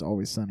that, because it's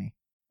always sunny.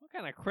 What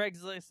kind of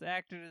Craigslist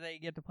actor do they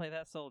get to play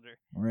that soldier?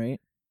 Right?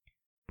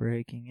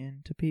 Breaking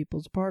into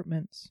people's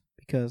apartments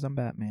because I'm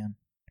Batman.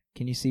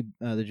 Can you see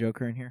the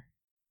Joker in here?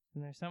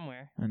 In there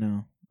somewhere. I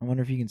know. I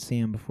wonder if you can see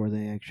him before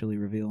they actually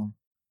reveal him.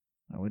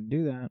 I wouldn't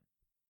do that.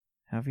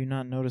 Have you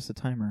not noticed the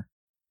timer?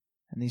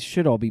 And these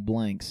should all be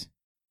blanks.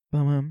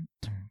 Bum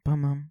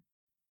bum.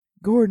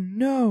 Gordon,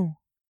 no!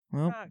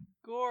 Well,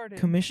 Gordon.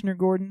 Commissioner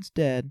Gordon's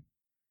dead.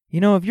 You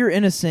know, if you're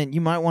innocent,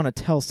 you might want to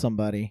tell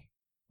somebody.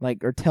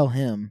 Or tell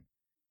him.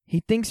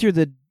 He thinks you're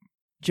the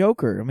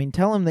Joker. I mean,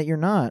 tell him that you're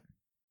not.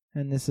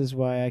 And this is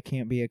why I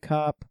can't be a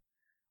cop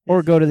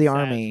or go to the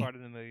army. Part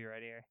of the movie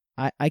right here.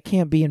 I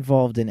can't be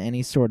involved in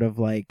any sort of,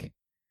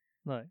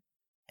 Look.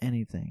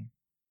 anything.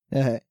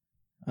 I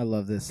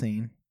love this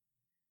scene.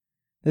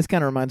 This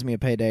kind of reminds me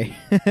of Payday.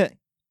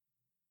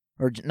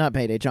 Or, not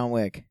Payday, John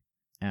Wick.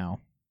 Ow.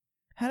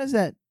 How does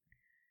that...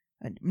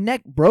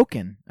 neck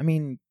broken. I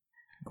mean,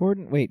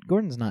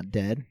 Gordon's not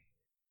dead.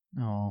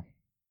 Oh.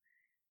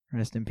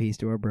 Rest in peace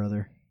to our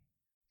brother.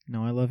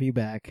 No, I love you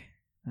back.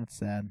 That's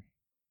sad.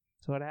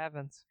 That's what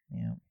happens.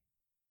 Yeah.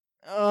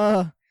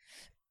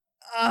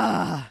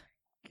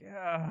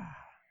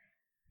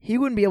 He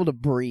wouldn't be able to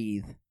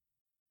breathe.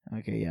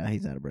 Okay, yeah,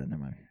 he's out of breath.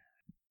 Never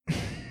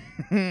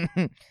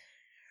mind.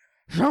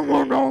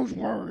 Someone knows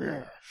where he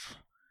is.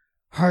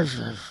 Hush.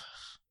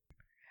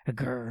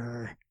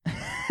 Grrr.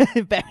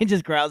 Batman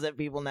just growls at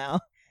people now.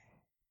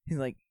 He's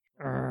like,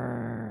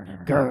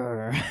 grrr.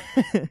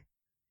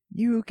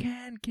 You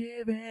can't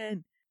give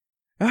in.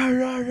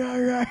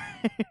 Oh,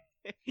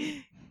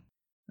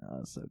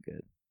 so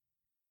good.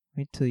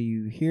 Wait till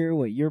you hear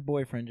what your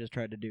boyfriend just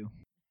tried to do.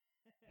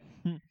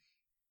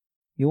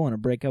 You want to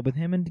break up with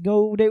him and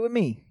go date with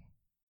me.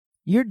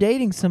 You're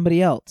dating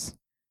somebody else.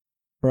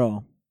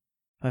 Bro,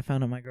 if I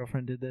found out my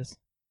girlfriend did this,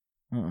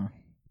 I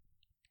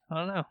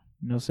don't know.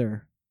 No,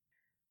 sir.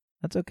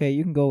 That's okay.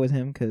 You can go with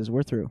him because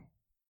we're through.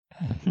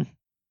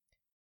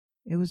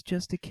 It was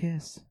just a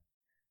kiss.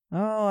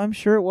 Oh, I'm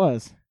sure it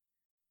was.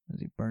 Was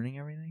he burning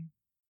everything?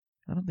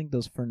 I don't think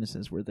those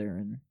furnaces were there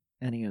in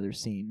any other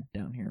scene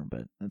down here,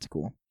 but that's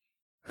cool.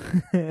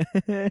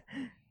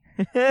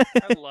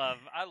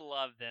 I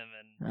love them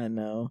and I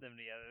know. them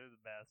together. They're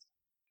the best.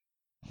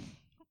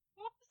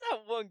 What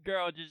was that one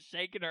girl just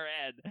shaking her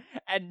head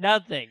and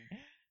nothing?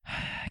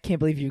 I can't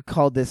believe you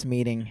called this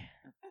meeting.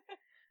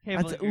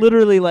 Can't That's believe you're-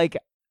 literally like,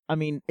 I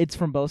mean, it's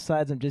from both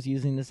sides. I'm just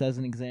using this as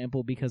an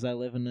example because I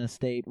live in a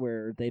state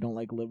where they don't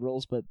like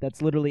liberals, but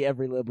that's literally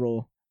every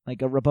liberal.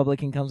 Like a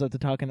Republican comes up to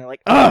talk and they're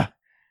like,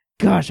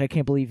 gosh, I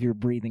can't believe you're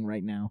breathing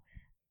right now.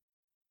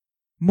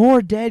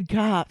 More dead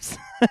cops.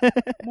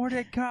 More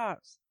dead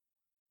cops.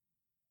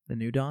 The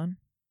new dawn?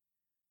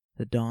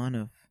 The dawn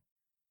of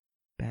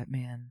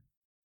Batman.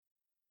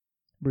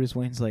 Bruce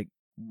Wayne's like,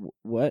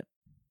 what?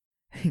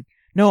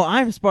 No,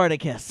 I'm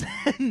Spartacus.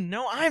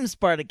 No, I'm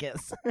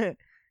Spartacus.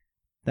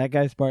 That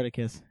guy's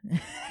Spartacus.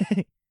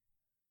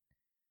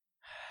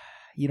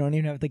 You don't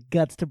even have the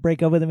guts to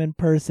break up with him in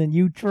person,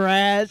 you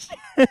trash.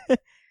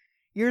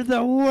 You're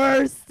the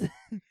worst.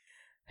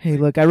 Hey,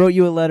 look, I wrote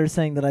you a letter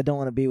saying that I don't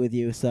want to be with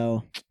you,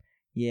 so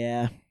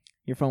yeah,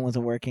 your phone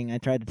wasn't working. I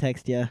tried to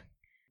text you.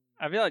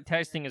 I feel like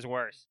texting is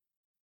worse.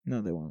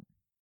 No, they won't.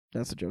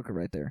 That's the Joker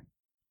right there.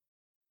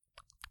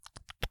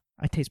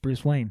 I taste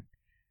Bruce Wayne.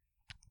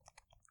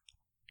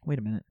 Wait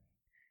a minute.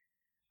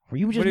 Were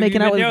you just What have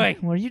making you out been with?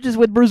 doing? Were you just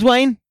with Bruce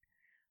Wayne?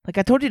 Like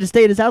I told you to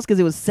stay at his house because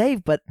it was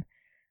safe, but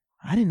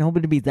I didn't know it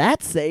would be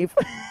that safe.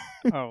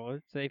 Oh,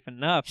 it's safe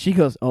enough. She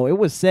goes, "Oh, it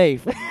was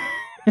safe."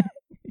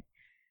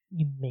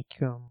 You make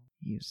your own.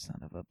 You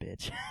son of a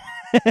bitch.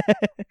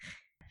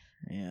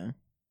 Yeah.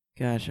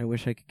 Gosh, I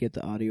wish I could get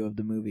the audio of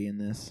the movie in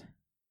this.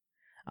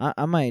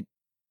 I might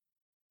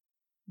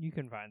You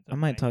can find something. I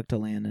might talk to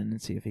Landon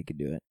and see if he could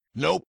do it.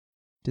 Nope.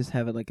 Just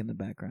have it like in the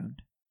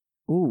background.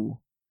 Ooh.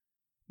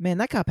 Man,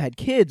 that cop had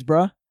kids,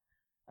 bruh.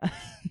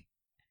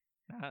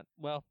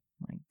 Well,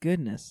 My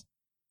goodness.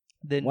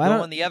 then Why go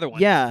don't- on the other one.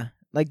 Yeah.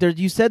 Like there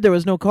you said there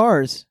was no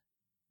cars.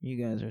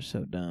 You guys are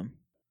so dumb.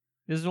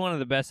 This is one of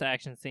the best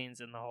action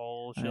scenes in the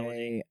whole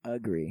trilogy. I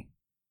agree.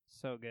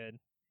 So good.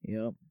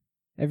 Yep.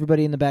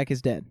 Everybody in the back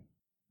is dead.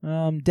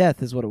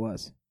 Death is what it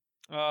was.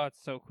 Oh,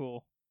 it's so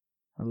cool.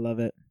 I love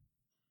it.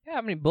 Yeah,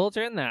 how many bullets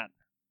are in that?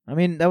 I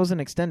mean, that was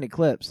an extended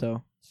clip,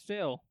 so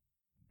Still.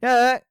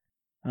 yeah.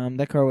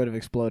 That car would have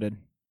exploded.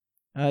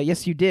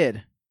 Yes, you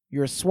did.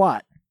 You're a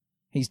SWAT.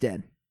 He's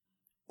dead.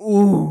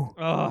 Ooh. Oh,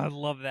 I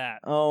love that.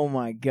 Oh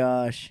my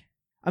gosh.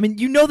 I mean,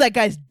 you know that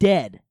guy's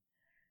dead.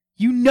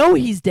 You know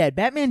he's dead.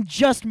 Batman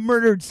just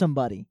murdered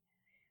somebody.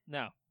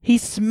 No, He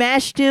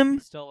smashed him.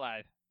 he's still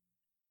alive.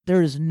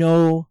 There is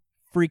no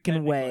freaking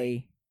Technically.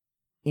 way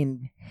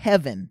in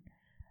heaven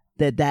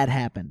that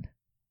happened.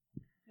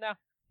 No.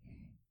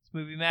 It's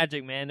movie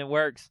magic, man. It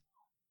works.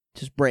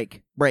 Just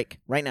break. Break.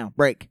 Right now.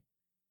 Break.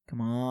 Come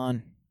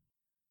on.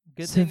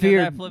 Good Severe- thing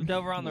that flipped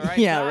over on the right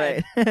yeah,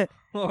 side. right.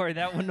 Or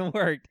that wouldn't have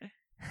worked.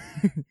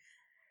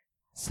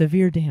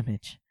 Severe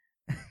damage.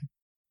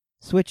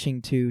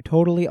 Switching to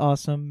totally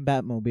awesome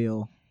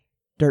Batmobile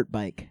dirt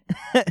bike.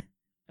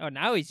 Oh,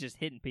 now he's just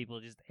hitting people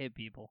just to hit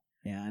people.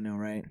 Yeah, I know,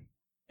 right?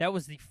 That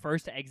was the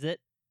first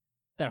exit.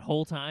 That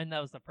whole time,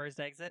 that was the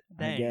first exit.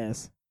 Dang. I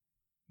guess.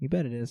 You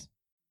bet it is.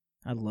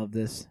 I love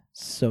this.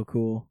 So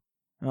cool.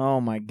 Oh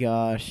my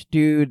gosh.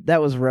 Dude,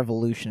 that was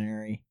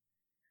revolutionary.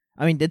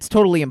 I mean, it's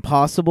totally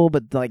impossible,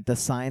 but like the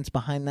science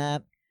behind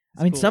that.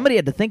 I mean, cool. somebody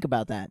had to think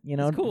about that, you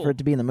know, It's cool. for it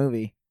to be in the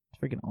movie. It's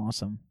freaking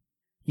awesome.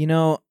 You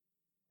know,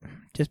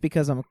 just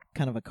because I'm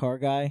kind of a car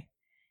guy,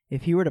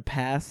 if he were to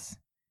pass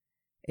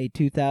a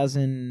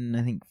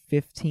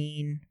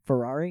 2015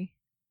 Ferrari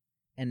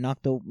and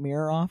knock the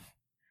mirror off,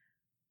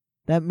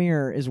 that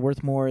mirror is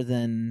worth more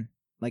than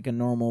like a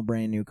normal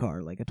brand new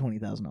car, like a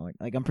 $20,000.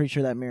 Like I'm pretty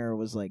sure that mirror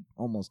was like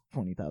almost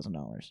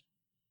 $20,000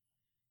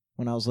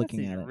 when I was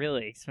looking That's at it.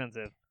 really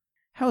expensive.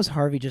 How is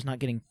Harvey just not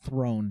getting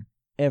thrown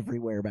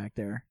everywhere back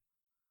there?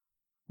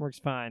 Works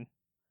fine.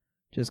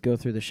 Just go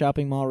through the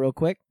shopping mall real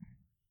quick.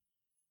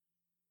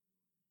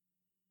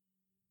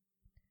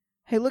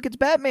 Hey, look, it's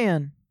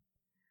Batman.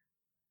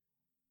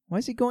 Why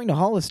is he going to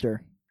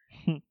Hollister?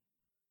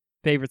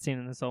 Favorite scene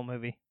in this whole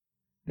movie.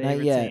 Not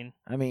Favorite yet. scene.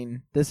 I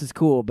mean, this is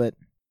cool, but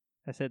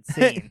I said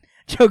scene.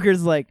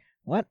 Joker's like,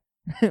 what?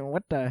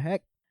 What the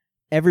heck?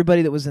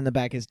 Everybody that was in the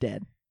back is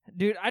dead.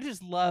 Dude, I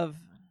just love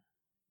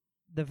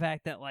the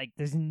fact that like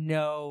there's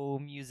no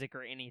music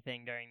or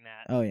anything during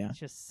that. Oh, yeah. It's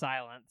just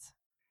silence.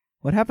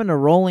 What happened to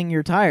rolling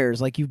your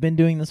tires like you've been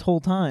doing this whole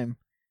time?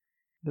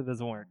 That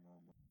doesn't work.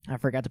 I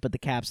forgot to put the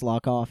caps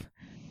lock off.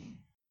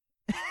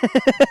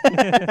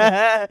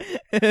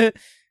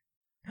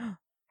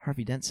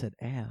 Harvey Dent said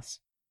ass.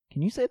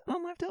 Can you say that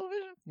on live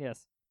television?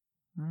 Yes.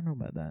 I don't know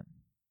about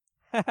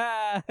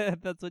that.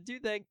 That's what you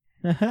think.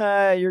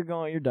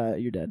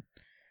 You're dead.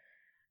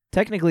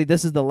 Technically,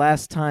 this is the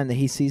last time that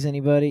he sees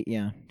anybody.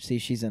 Yeah, see,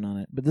 she's in on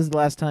it. But this is the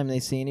last time they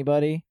see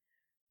anybody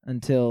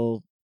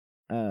until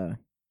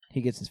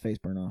he gets his face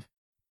burned off.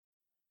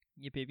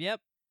 Yep.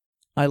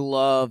 I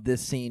love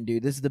this scene,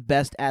 dude. This is the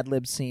best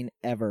ad-lib scene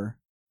ever.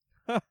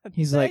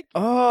 He's like,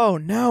 Thank oh,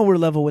 now we're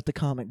level with the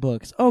comic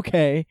books.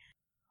 Okay.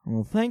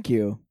 Well, thank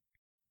you.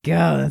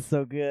 God, that's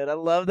so good. I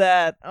love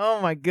that.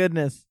 Oh, my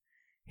goodness.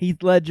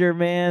 Heath Ledger,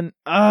 man.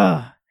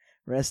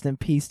 Rest in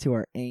peace to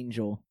our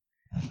angel.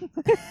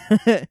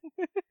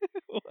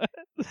 What?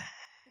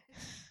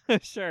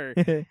 Sure.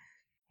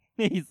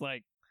 He's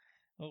like,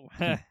 oh,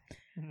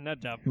 nut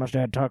job. Must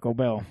have had Taco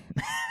Bell.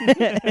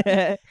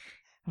 I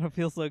don't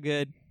feel so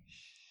good.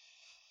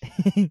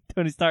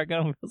 Tony Stark,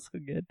 I don't feel so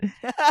good.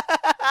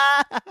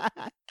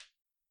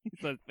 He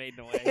starts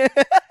fading away.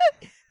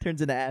 Turns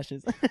into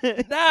ashes.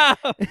 No!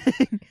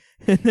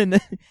 and then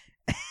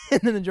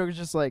the Joker's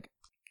just like,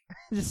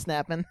 just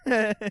snapping.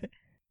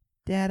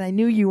 Dad, I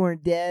knew you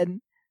weren't dead.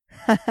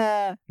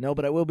 No,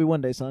 but I will be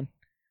one day, son.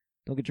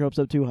 Don't get your hopes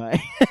up too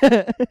high.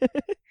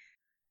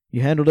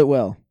 You handled it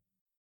well.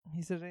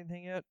 He said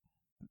anything yet?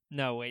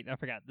 No, wait, I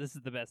forgot. This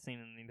is the best scene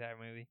in the entire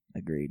movie.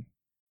 Agreed.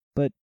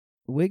 But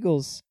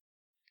Wiggles...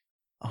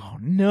 Oh,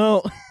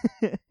 no.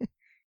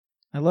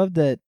 I love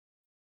that...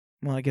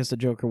 Well, I guess the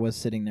Joker was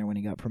sitting there when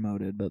he got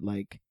promoted, but,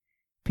 like,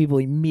 people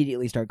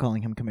immediately start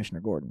calling him Commissioner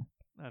Gordon.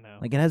 I know.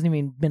 Like, it hasn't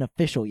even been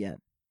official yet.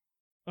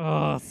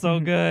 Oh, so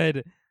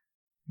good.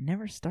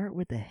 Never start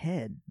with the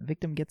head. The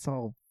victim gets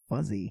all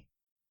fuzzy.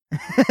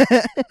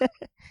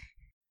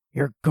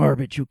 You're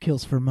garbage who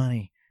kills for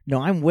money. No,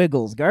 I'm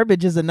Wiggles.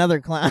 Garbage is another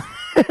clown.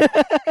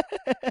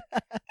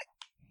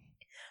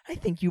 I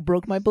think you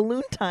broke my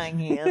balloon tying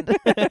hand.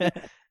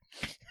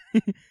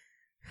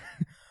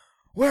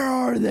 Where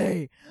are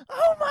they?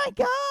 Oh my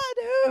God,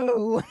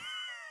 who?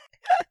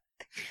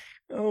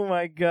 Oh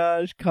my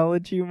gosh,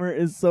 college humor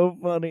is so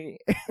funny.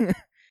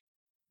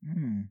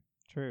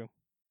 True.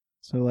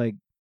 So like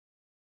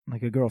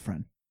a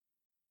girlfriend.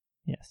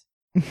 Yes.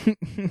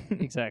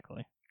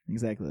 Exactly.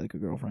 Exactly like a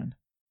girlfriend.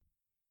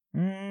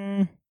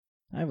 I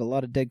have a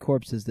lot of dead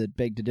corpses that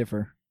beg to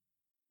differ.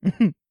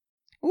 Ooh,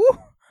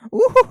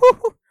 ooh,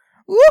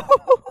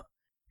 ooh.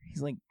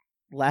 He's like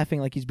laughing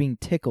like he's being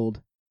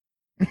tickled.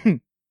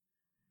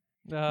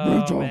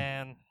 Oh,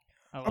 man.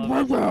 I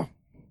love it.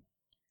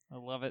 I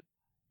love it.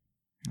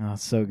 Oh,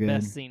 so good.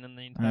 Best scene in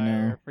the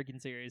entire freaking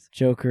series.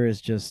 Joker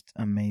is just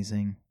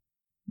amazing.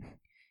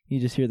 You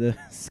just hear the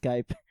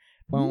Skype.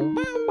 Boom,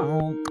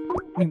 boom,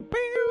 boom,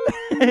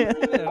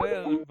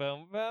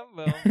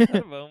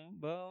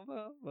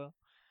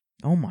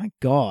 Oh my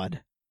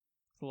God.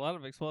 It's a lot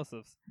of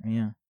explosives.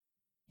 Yeah.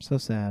 So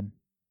sad.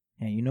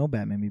 Yeah, you know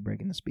Batman be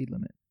breaking the speed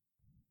limit.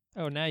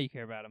 Oh, now you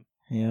care about him.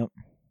 Yep.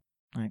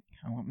 Like,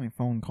 I want my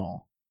phone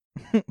call.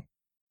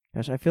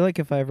 Gosh, I feel like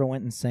if I ever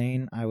went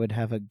insane, I would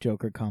have a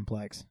Joker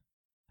complex.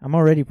 I'm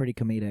already pretty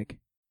comedic.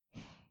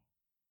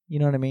 You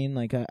know what I mean?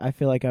 Like, I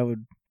feel like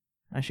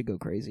I should go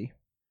crazy.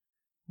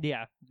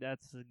 Yeah,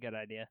 that's a good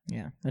idea.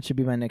 Yeah, that should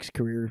be my next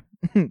career.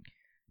 Go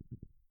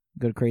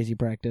to crazy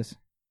practice.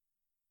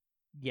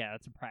 Yeah,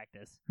 that's a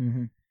practice.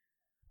 Mm-hmm.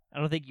 I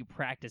don't think you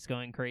practice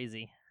going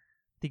crazy.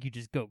 I think you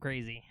just go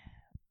crazy.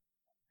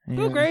 Yeah.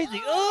 Go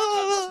crazy!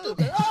 Oh!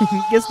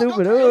 Get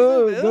stupid!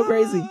 Oh, go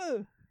crazy!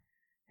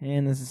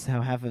 And this is how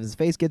half of his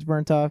face gets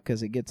burnt off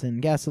because it gets in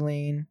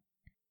gasoline.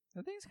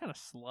 I think it's kind of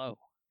slow.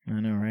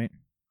 I know, right?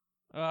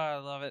 Oh, I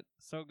love it.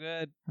 So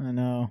good. I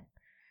know.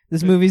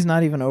 This movie's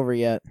not even over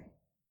yet.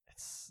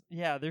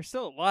 Yeah, there's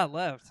still a lot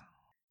left.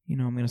 You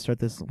know, I'm going to start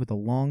this with a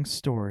long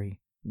story.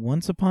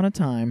 Once upon a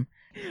time,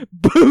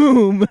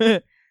 boom!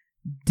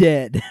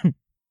 Dead.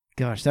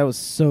 Gosh, that was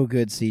so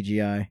good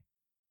CGI.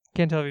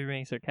 Can't tell if you're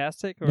being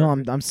sarcastic or... No,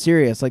 I'm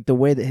serious. Like, the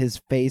way that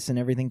his face and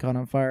everything caught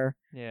on fire.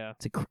 Yeah.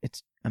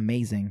 It's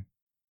amazing.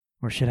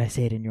 Or should I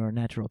say it in your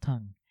natural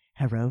tongue?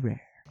 Hello.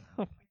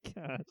 Oh my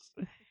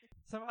gosh.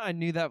 Somehow I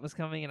knew that was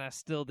coming and I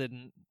still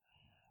didn't.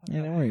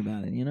 Yeah, don't worry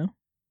about it, you know?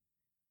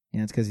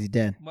 Yeah, it's because he's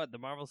dead. What, the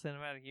Marvel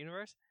Cinematic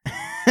Universe?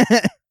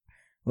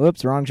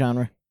 Whoops, wrong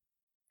genre.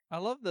 I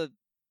love the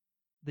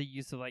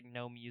use of, like,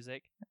 no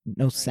music.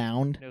 No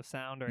sound. No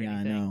sound or Yeah,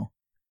 anything. I know.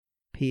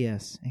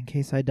 P.S. In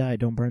case I die,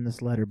 don't burn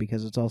this letter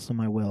because it's also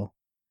my will.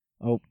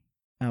 Oh,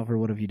 Alfred,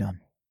 what have you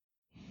done?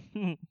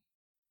 Woo!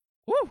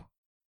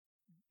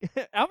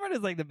 Alfred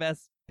is, like, the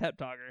best pep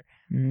talker.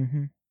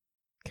 Mm-hmm.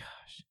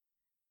 Gosh.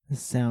 The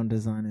sound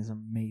design is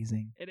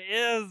amazing. It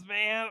is,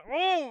 man.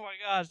 Oh, my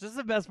gosh. This is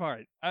the best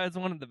part. It's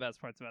one of the best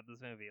parts about this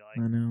movie.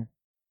 Like, I know.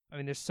 I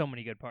mean, there's so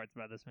many good parts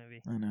about this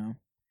movie. I know.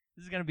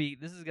 This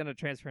is gonna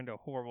transfer into a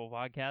horrible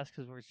podcast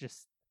because we're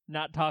just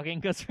not talking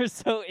because we're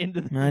so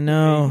into the I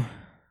know. movie.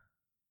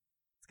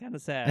 It's kind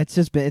of sad.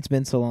 It's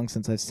been so long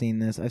since I've seen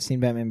this. I've seen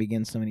Batman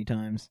Begins so many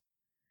times.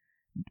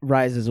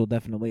 Rises will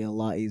definitely be a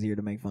lot easier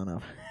to make fun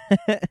of.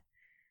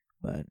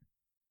 But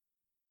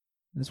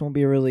this won't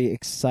be a really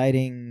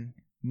exciting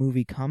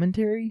movie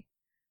commentary,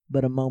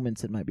 but at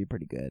moments it might be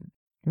pretty good.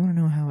 You want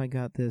to know how I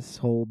got this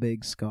whole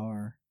big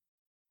scar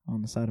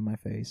on the side of my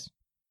face?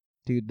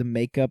 Dude, the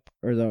makeup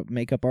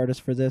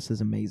artist for this is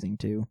amazing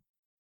too.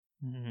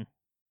 Mm-hmm.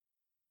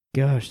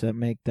 Gosh, that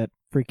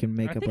freaking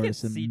makeup I think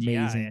artist it's is CGI.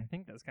 amazing. I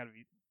think that's gotta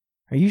be.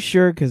 Are you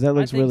sure? Because that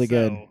looks really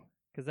good.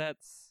 Because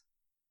that's.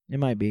 It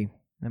might be.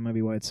 That might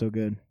be why it's so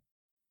good.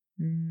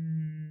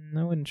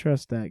 I wouldn't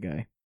trust that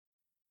guy.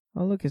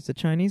 Oh, look, it's the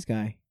Chinese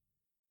guy.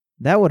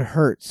 That would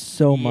hurt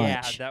so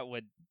much. Yeah,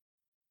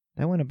 that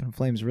That went up in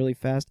flames really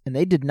fast, and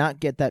they did not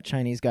get that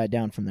Chinese guy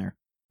down from there.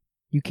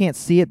 You can't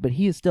see it, but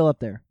he is still up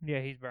there.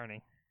 Yeah, he's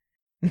burning.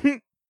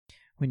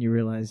 When you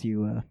realize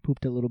you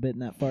pooped a little bit in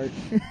that fart.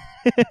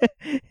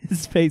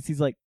 His face, he's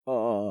like,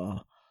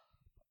 oh.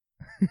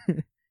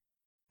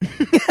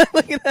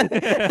 Look at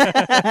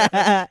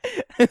that.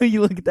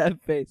 You look at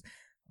that face.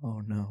 Oh,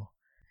 no.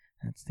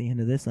 That's the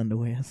end of this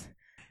underwears.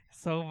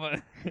 So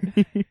much.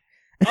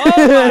 Oh,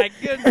 my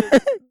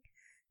goodness.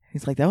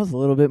 He's like, that was a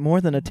little bit more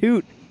than a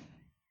toot.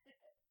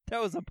 That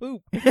was a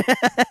poop.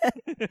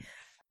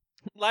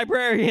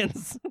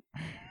 Librarians.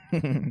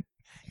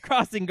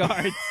 Crossing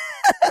guards.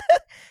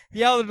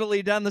 The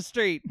elderly down the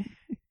street.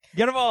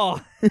 Get them all.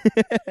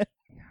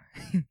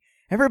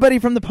 Everybody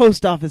from the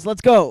post office,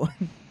 let's go.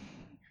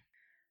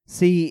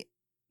 See,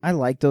 I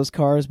like those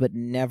cars, but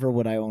never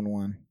would I own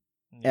one.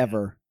 Yeah.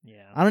 Ever.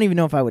 Yeah. I don't even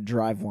know if I would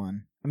drive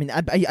one. I mean,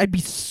 I'd be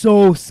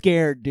so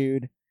scared,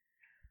 dude.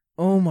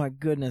 Oh my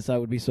goodness, I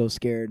would be so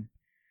scared.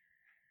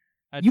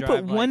 I'd You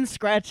drive put one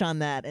scratch on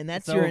that, and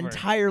that's It's your over.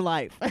 entire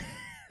life.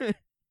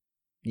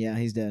 Yeah,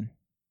 he's dead.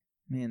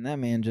 Man, that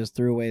man just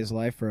threw away his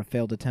life for a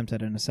failed attempt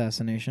at an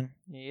assassination.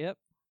 Yep.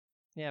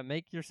 Yeah,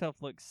 make yourself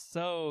look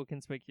so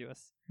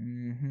conspicuous.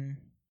 Mm-hmm.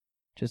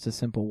 Just a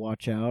simple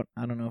watch out.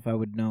 I don't know if I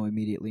would know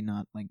immediately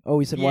not. Like, oh,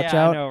 he said watch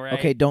Yeah, I out? know, right?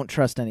 Okay, don't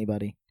trust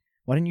anybody.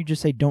 Why didn't you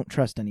just say don't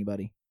trust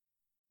anybody?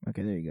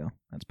 Okay, there you go.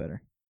 That's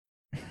better.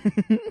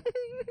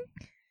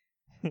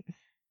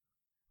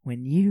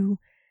 When you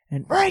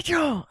and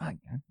Rachel!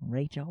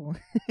 Rachel?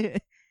 I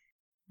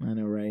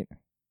know, right?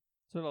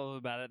 That's what I love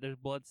about it. There's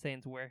blood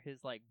stains where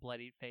his like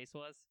bloodied face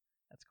was.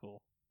 That's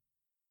cool.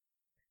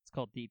 It's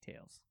called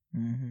details.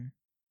 Mm-hmm.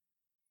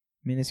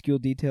 Minuscule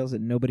details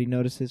that nobody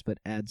notices, but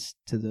adds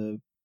to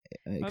the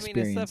experience. I mean,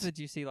 it's stuff that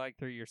you see like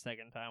through your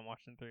second time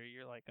watching through.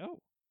 You're like, oh,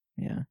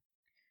 Yeah.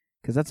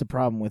 Because that's the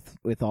problem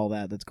with all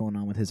that's going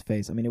on with his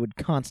face. I mean, it would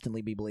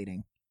constantly be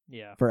bleeding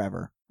yeah.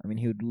 forever. I mean,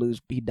 he'd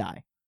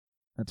die.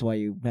 That's why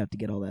you have to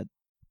get all that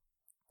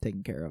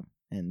taken care of,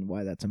 and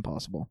why that's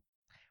impossible.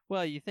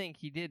 Well, you think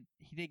he did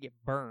get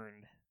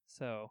burned,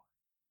 so.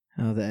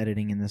 Oh, the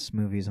editing in this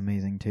movie is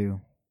amazing,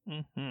 too.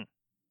 Mm-hmm.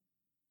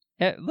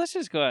 Yeah, let's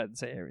just go ahead and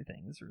say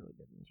everything. It's really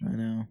good. It's I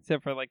know.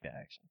 Except for like the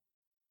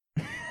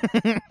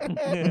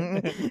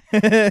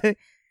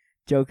action.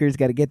 Joker's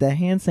got to get that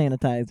hand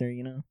sanitizer,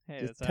 you know. Hey,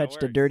 Just that's how it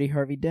touched a works. dirty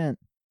Harvey Dent.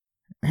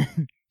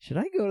 Should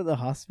I go to the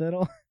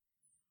hospital?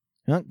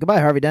 No,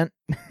 goodbye, Harvey Dent.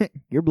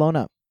 You're blown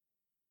up.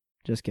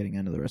 Just kidding.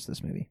 I know the rest of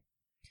this movie.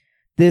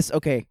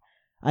 Okay.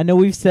 I know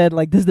we've said,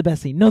 like, this is the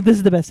best scene. No, this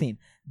is the best scene.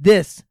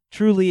 This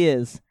truly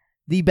is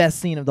the best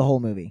scene of the whole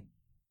movie.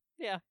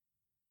 Yeah.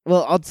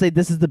 Well, I'd say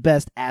this is the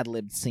best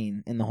ad-libbed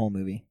scene in the whole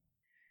movie.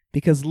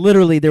 Because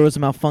literally there was a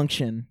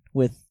malfunction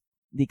with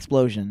the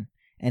explosion,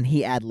 and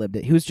he ad-libbed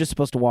it. He was just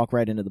supposed to walk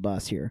right into the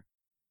bus here.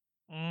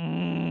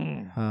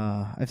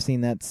 I've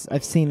seen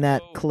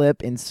that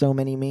clip in so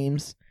many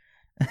memes.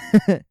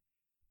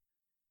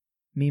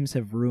 Memes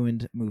have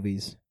ruined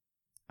movies.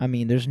 I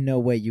mean, there's no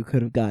way you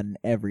could have gotten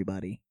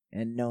everybody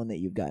and known that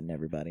you've gotten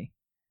everybody.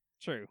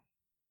 True.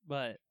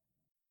 But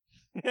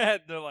they're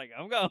like,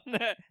 I'm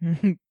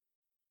going.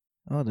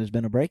 Oh, there's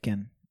been a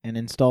break-in and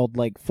installed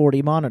like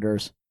 40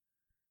 monitors.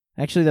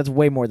 Actually, that's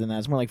way more than that.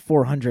 It's more like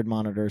 400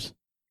 monitors.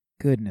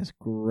 Goodness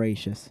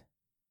gracious.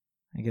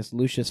 I guess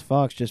Lucius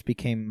Fox just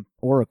became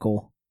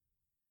Oracle.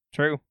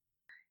 True.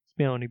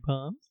 Spelling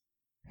bombs.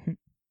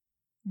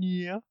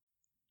 Yeah.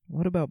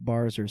 What about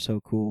bars are so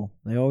cool?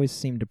 They always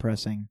seem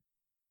depressing.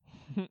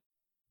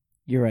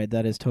 You're right,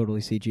 that is totally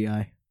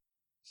CGI.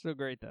 Still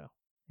great though.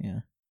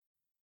 Yeah.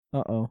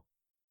 Uh-oh.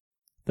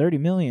 30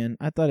 million?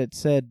 I thought it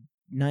said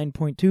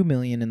 9.2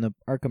 million in the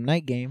Arkham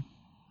Knight game.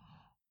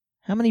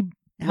 How many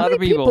Lot of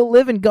people people.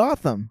 live in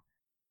Gotham?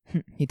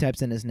 He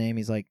types in his name.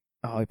 He's like,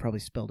 oh, he probably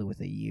spelled it with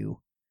a U.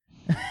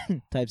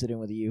 Types it in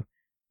with a U.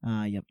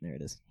 Yep, there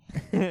it is.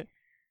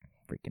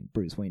 Freaking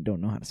Bruce Wayne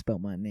don't know how to spell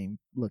my name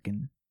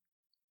looking.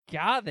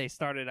 God, they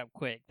started up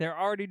quick. They're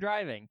already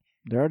driving.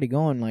 They're already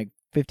going like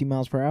 50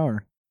 miles per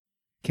hour.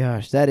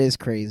 Gosh, that is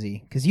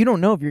crazy. Because you don't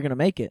know if you're going to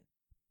make it,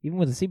 even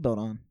with a seatbelt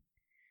on.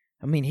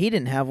 I mean, he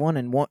didn't have one,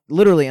 and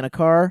literally in a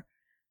car,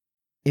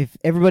 if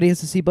everybody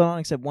has a seatbelt on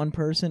except one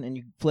person and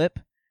you flip,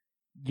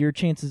 your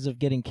chances of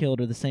getting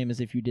killed are the same as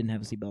if you didn't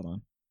have a seatbelt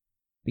on.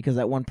 Because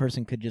that one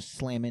person could just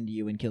slam into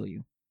you and kill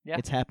you. Yeah.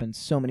 It's happened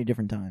so many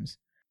different times.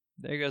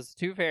 There goes the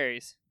two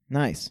fairies.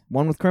 Nice.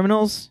 One with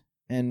criminals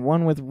and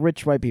one with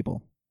rich white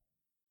people.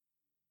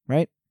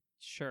 Right?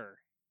 Sure.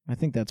 I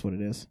think that's what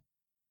it is.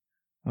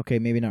 Okay,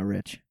 maybe not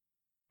rich.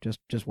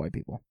 Just white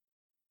people.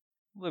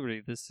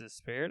 Liberty, this is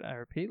Spirit. I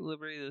repeat,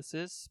 Liberty, this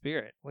is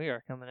Spirit. We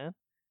are coming in.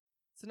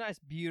 It's a nice,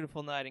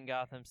 beautiful night in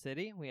Gotham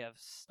City. We have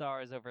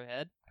stars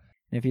overhead.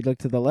 And if you look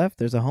to the left,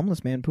 there's a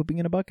homeless man pooping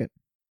in a bucket.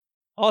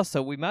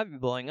 Also, we might be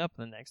blowing up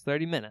in the next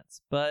 30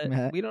 minutes, but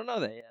we don't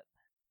know that yet.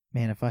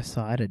 Man, if I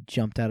saw, I'd have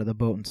jumped out of the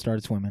boat and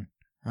started swimming.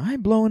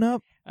 I'm blowing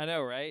up. I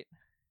know, right?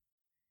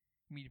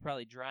 I mean, you'd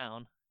probably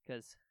drown,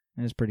 because...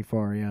 It's pretty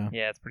far, yeah.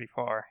 Yeah, it's pretty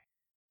far.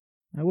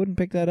 I wouldn't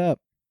pick that up.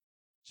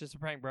 It's just a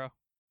prank, bro.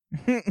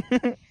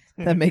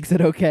 that makes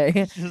it okay.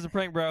 It's just a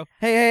prank, bro.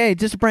 Hey,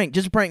 just a prank,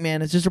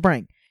 man. It's just a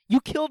prank. You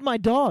killed my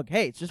dog.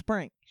 Hey, it's just a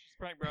prank. Just a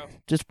prank, bro.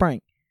 Just a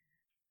prank.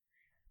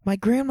 My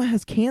grandma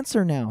has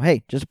cancer now.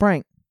 Hey, just a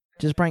prank.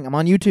 Just a prank. I'm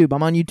on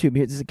YouTube.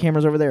 Here's the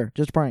camera's over there.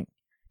 Just a prank.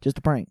 Just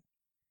a prank.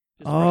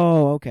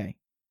 Okay.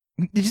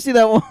 Did you see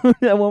that one?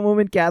 That one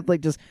woman,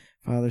 Catholic, just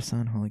Father,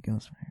 Son, Holy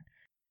Ghost. Man.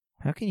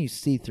 How can you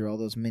see through all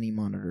those mini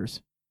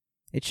monitors?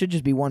 It should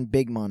just be one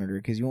big monitor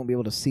because you won't be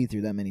able to see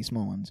through that many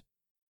small ones.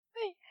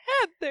 They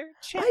had their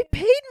chance. I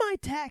paid my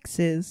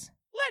taxes.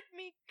 Let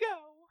me go.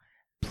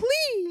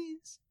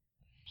 Please.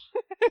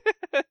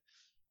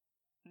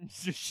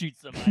 Just shoot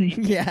somebody.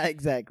 Yeah,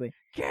 exactly.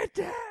 Get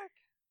back.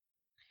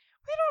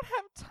 We don't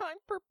have time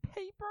for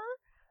paper.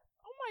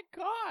 Oh my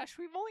gosh,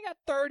 we've only got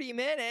 30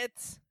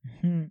 minutes.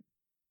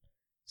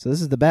 So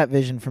this is the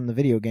Batvision from the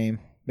video game,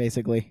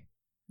 basically.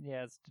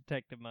 Yeah, it's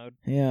detective mode,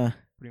 Yeah.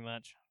 pretty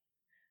much.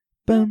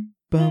 Bum,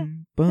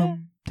 bum,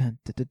 bum. Dun,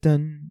 dun, dun,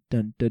 dun,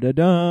 dun, dun, dun,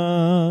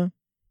 dun.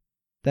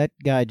 That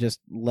guy just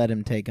let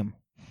him take him.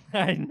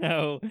 I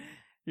know.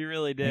 He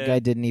really did. That guy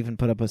didn't even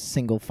put up a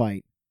single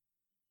fight.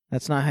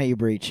 That's not how you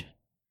breach.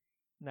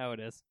 No, it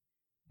is.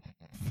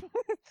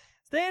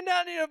 Stand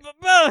down here.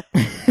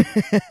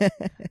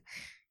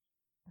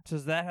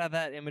 Does that how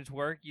that image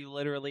work? You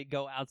literally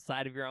go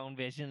outside of your own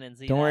vision and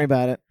see Don't that? worry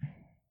about it.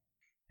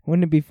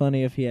 Wouldn't it be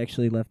funny if he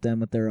actually left them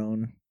with their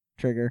own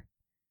trigger?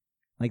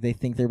 Like they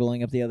think they're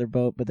blowing up the other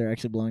boat, but they're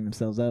actually blowing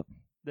themselves up?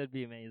 That'd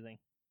be amazing.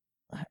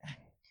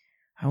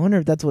 I wonder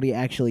if that's what he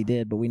actually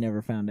did, but we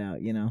never found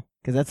out, you know?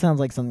 Because that sounds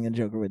like something the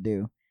Joker would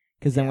do.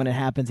 Because then when it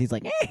happens, he's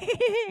like,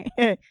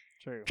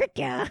 True. trick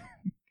ya.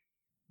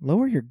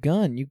 Lower your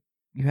gun. You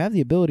have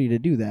the ability to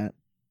do that.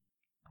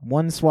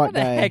 One How SWAT the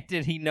guy. heck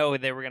did he know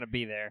they were going to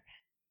be there?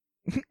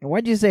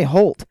 Why'd you say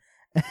Holt?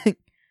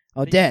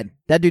 Oh, dead.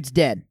 That dude's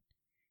dead.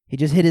 He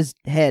just hit his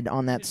head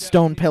on that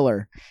stone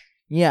pillar.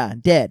 Yeah,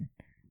 dead.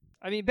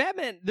 I mean,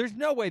 Batman, there's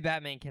no way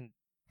Batman can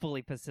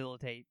fully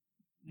facilitate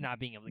not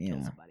being able to kill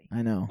Yeah. somebody.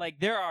 I know. Like,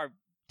 there are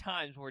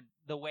times where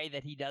the way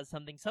that he does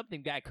something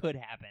bad could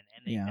happen,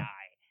 and they Yeah.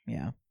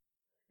 die.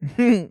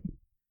 Yeah.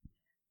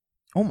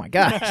 Oh my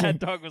gosh. That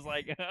dog was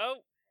like, oh.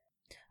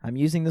 I'm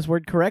using this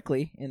word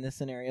correctly in this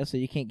scenario, so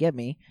you can't get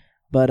me.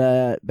 But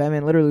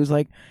Batman literally was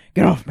like,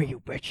 "Get off me, you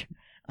bitch!"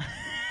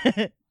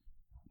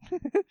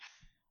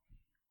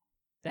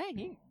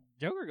 Dang,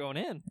 Joker going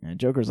in. And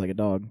Joker's like a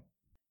dog.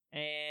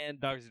 And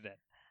dogs are dead.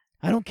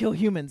 I don't kill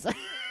humans.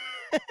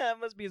 That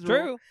must be his rule.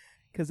 True.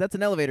 Because that's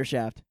an elevator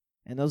shaft,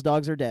 and those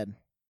dogs are dead.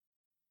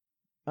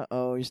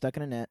 Uh-oh, you're stuck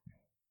in a net.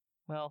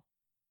 Well,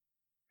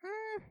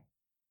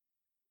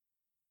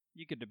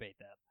 you could debate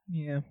that.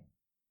 Yeah.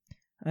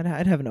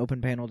 I'd have an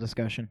open panel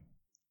discussion.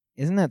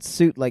 Isn't that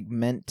suit, like,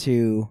 meant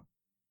to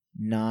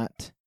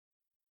not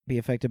be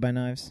affected by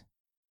knives?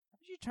 How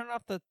would you turn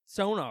off the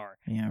sonar?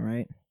 Yeah,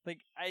 right?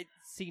 Like, I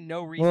see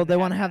no reason. Well, they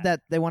want to have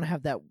that. They want to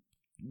have that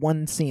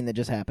one scene that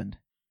just happened.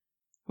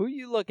 Who are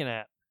you looking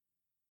at?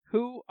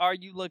 Who are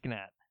you looking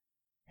at?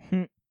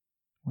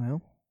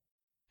 Well,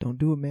 don't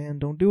do it, man.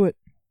 Don't do it.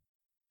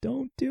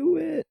 Don't do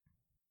it.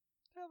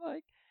 They're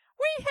like,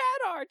 we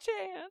had our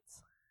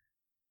chance,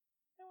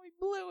 and we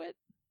blew it.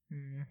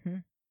 Mm-hmm.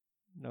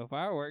 No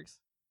fireworks.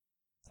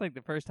 It's like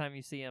the first time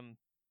you see him.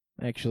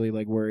 Actually,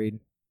 like, worried.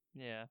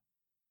 Yeah.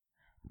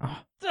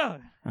 Ah.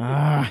 Ugh.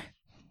 Ah.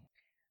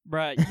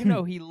 Bruh, you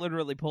know he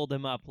literally pulled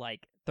him up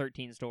like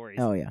 13 stories.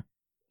 Oh, yeah.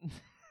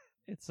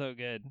 It's so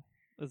good.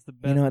 It's the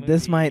best. You know what?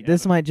 This movie might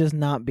ever. just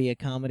not be a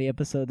comedy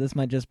episode. This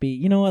might just be,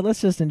 you know what?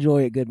 Let's just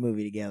enjoy a good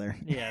movie together.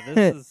 Yeah,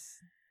 this is.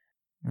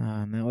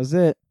 And that was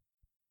it.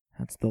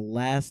 That's the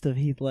last of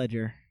Heath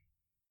Ledger.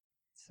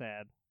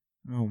 Sad.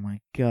 Oh my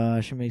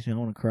gosh, it makes me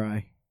want to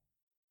cry.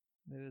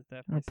 It is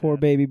definitely Our poor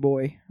sad. baby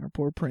boy, our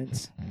poor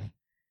prince.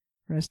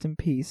 Rest in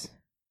peace.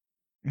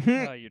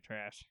 Oh, you're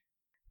trash.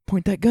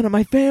 Point that gun at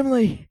my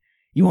family.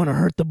 You want to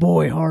hurt the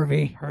boy,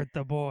 Harvey. Hurt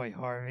the boy,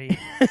 Harvey.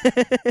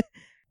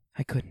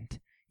 I couldn't.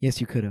 Yes,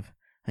 you could have.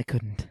 I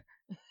couldn't.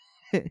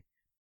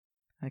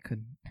 I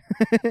couldn't.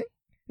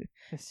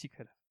 Yes, you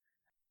could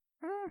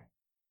have.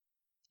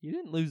 You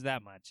didn't lose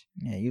that much.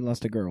 Yeah, you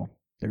lost a girl.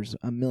 There's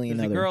a million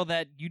There's a other girl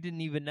that you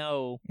didn't even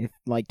know. if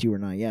liked you or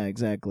not. Yeah,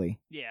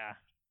 exactly. Yeah.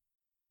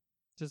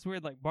 Just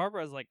weird. Like,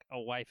 Barbara's like a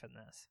wife in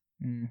this,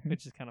 Mm-hmm.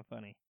 which is kind of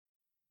funny.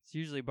 It's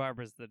usually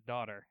Barbara's the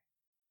daughter.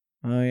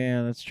 Oh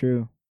yeah, that's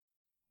true.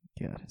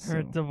 God, it's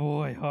Hurt so... the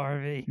boy,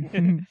 Harvey.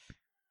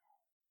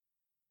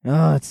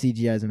 Oh, that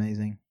CGI is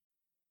amazing.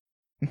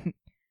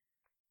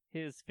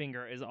 His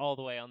finger is all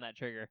the way on that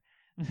trigger.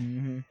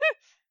 Mm-hmm.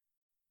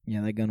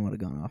 Yeah, that gun would have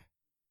gone off.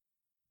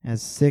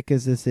 As sick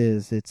as this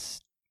is,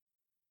 it's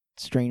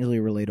strangely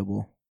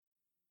relatable.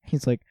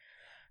 He's like,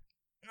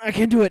 I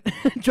can't do it.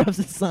 Drops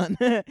his son.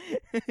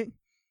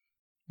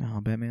 Oh,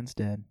 Batman's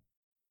dead.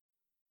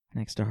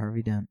 Next to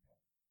Harvey Dent.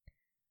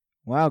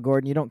 Wow,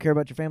 Gordon, you don't care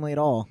about your family at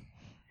all.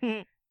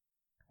 Why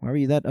were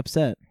you that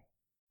upset?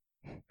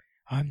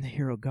 I'm the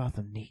hero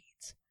Gotham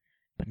needs,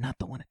 but not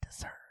the one it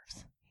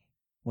deserves.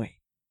 Wait,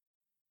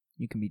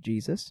 you can be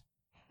Jesus?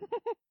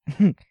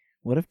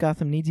 What if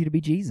Gotham needs you to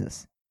be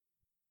Jesus?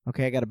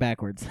 Okay, I got it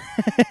backwards.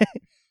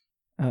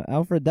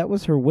 Alfred, that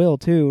was her will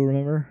too,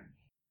 remember?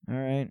 All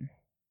right.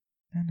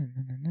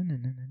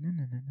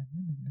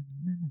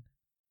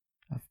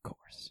 Of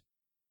course.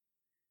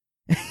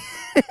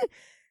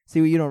 See,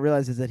 what you don't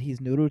realize is that he's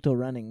Naruto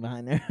running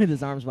behind there with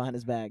his arms behind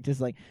his back,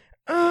 just like,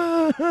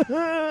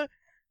 why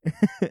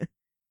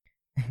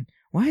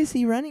is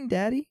he running,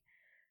 Daddy?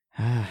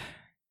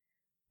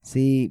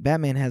 See,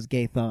 Batman has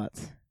gay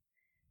thoughts,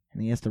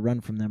 and he has to run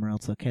from them or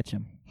else they'll catch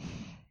him.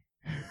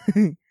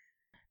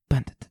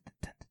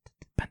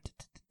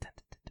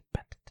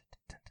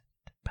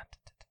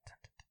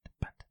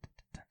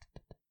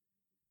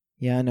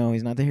 Yeah, I know.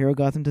 He's not the hero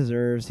Gotham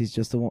deserves. He's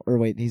just the one. Or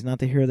wait, he's not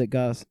the hero that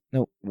Gotham.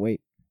 No, wait.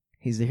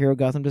 He's the hero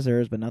Gotham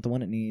deserves, but not the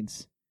one it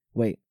needs.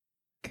 Wait.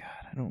 God,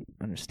 I don't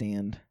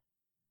understand.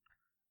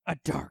 A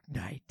Dark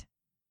Knight.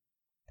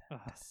 Oh,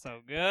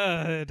 so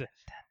good.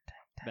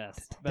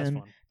 Best dun,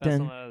 one. Best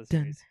dun, one out of the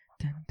dun,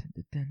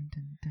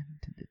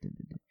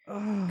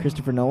 series.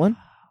 Christopher Nolan?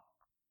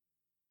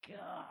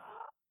 God.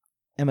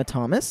 Emma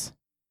Thomas?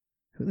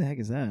 Who the heck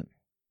is that?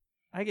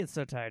 I get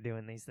so tired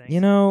doing these things.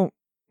 You know,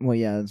 well,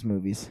 yeah, it's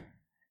movies.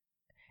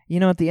 You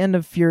know, at the end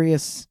of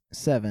Furious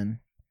 7,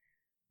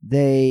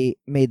 they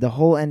made the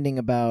whole ending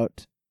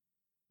about,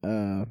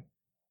 her.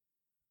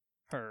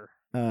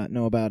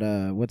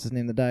 what's his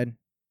name that died?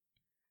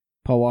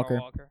 Paul Walker.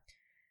 Paul Walker.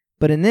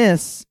 But in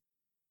this,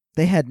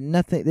 they had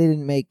nothing, they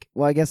didn't make,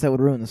 well, I guess that would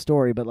ruin the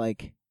story, but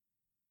like,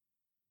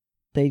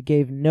 they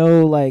gave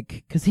no,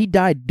 like, because he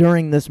died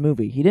during this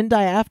movie. He didn't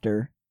die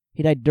after,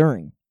 he died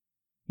during.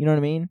 You know what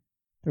I mean?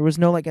 There was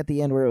no, like, at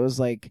the end where it was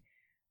like,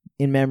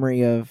 in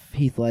memory of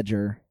Heath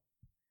Ledger.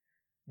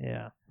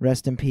 Yeah.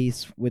 Rest in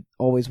peace, with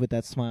always with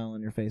that smile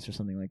on your face or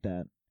something like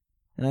that.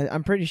 And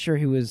I'm pretty sure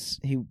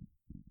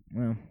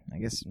well, I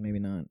guess maybe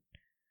not.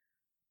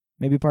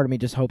 Maybe part of me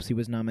just hopes he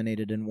was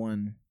nominated and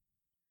won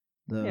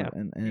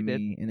an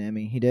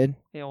Emmy. He did?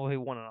 Yeah, well, he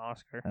won an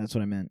Oscar. That's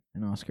what I meant,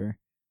 an Oscar.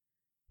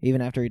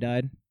 Even after he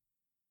died?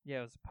 Yeah,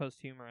 it was a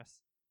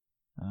posthumous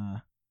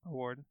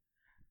award.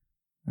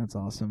 That's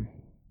awesome.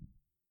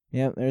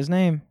 Yep, there's his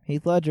name.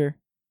 Heath Ledger.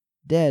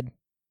 Dead.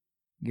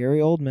 Gary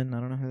Oldman.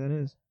 I don't know who that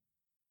is.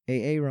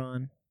 A.A.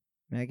 Ron.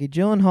 Maggie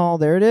Gyllenhaal.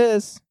 There it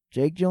is.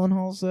 Jake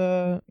Gyllenhaal's,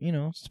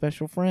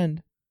 special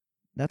friend.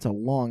 That's a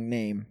long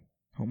name.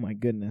 Oh my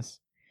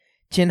goodness.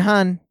 Chin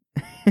Han.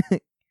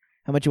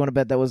 How much you want to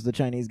bet that was the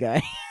Chinese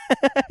guy?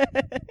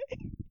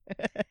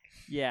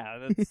 Yeah,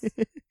 let's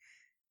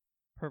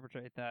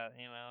perpetrate that.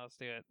 Let's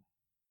do it.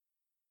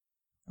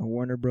 A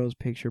Warner Bros.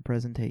 Picture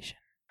presentation.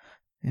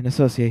 In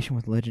association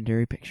with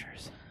Legendary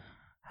Pictures.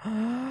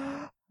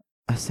 A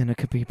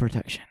Cinecopy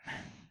production.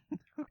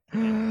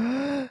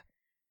 A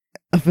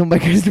film by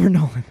Christopher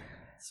Nolan.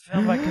 It's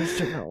filmed by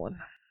Christopher Nolan.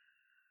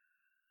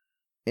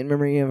 In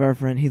memory of our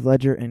friend Heath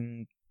Ledger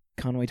and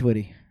Conway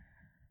Twitty.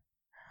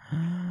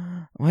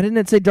 Why didn't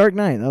it say Dark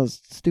Knight? That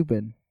was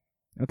stupid.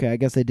 Okay, I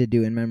guess they did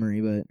do in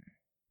memory, but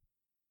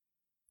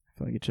I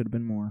feel like it should have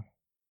been more.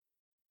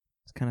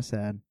 It's kind of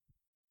sad.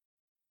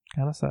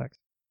 Kind of sucks.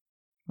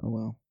 Oh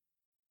well.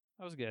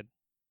 That was good.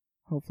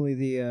 Hopefully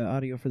the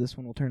audio for this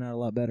one will turn out a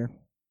lot better.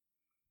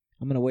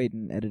 I'm gonna wait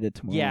and edit it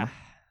tomorrow. Yeah.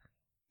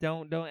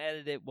 Don't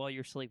edit it while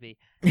you're sleepy.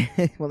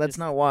 Well, that's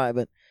not why,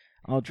 but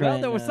I'll try. Well,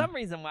 there and, was some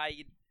reason why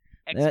you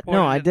exported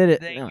no, I did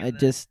it. thing No, and it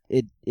just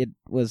it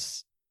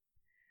was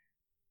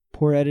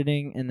poor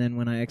editing, and then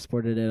when I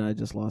exported it, I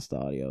just lost the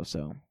audio.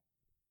 So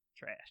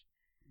trash.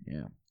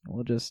 yeah,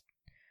 I'll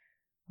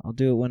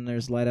do it when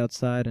there's light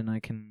outside and I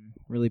can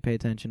really pay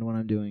attention to what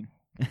I'm doing.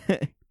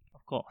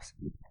 Of course.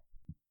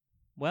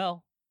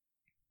 Well,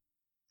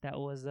 that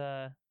was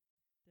The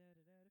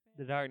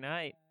Dark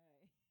Knight.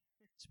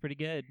 It's pretty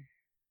good,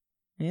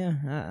 Yeah,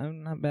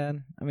 I'm not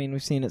bad. I mean,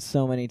 we've seen it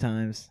so many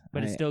times,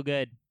 but it's still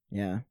good.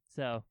 yeah,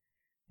 So,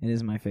 it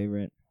is my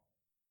favorite.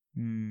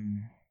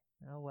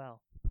 oh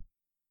well.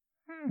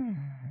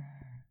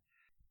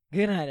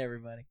 Good night,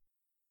 everybody.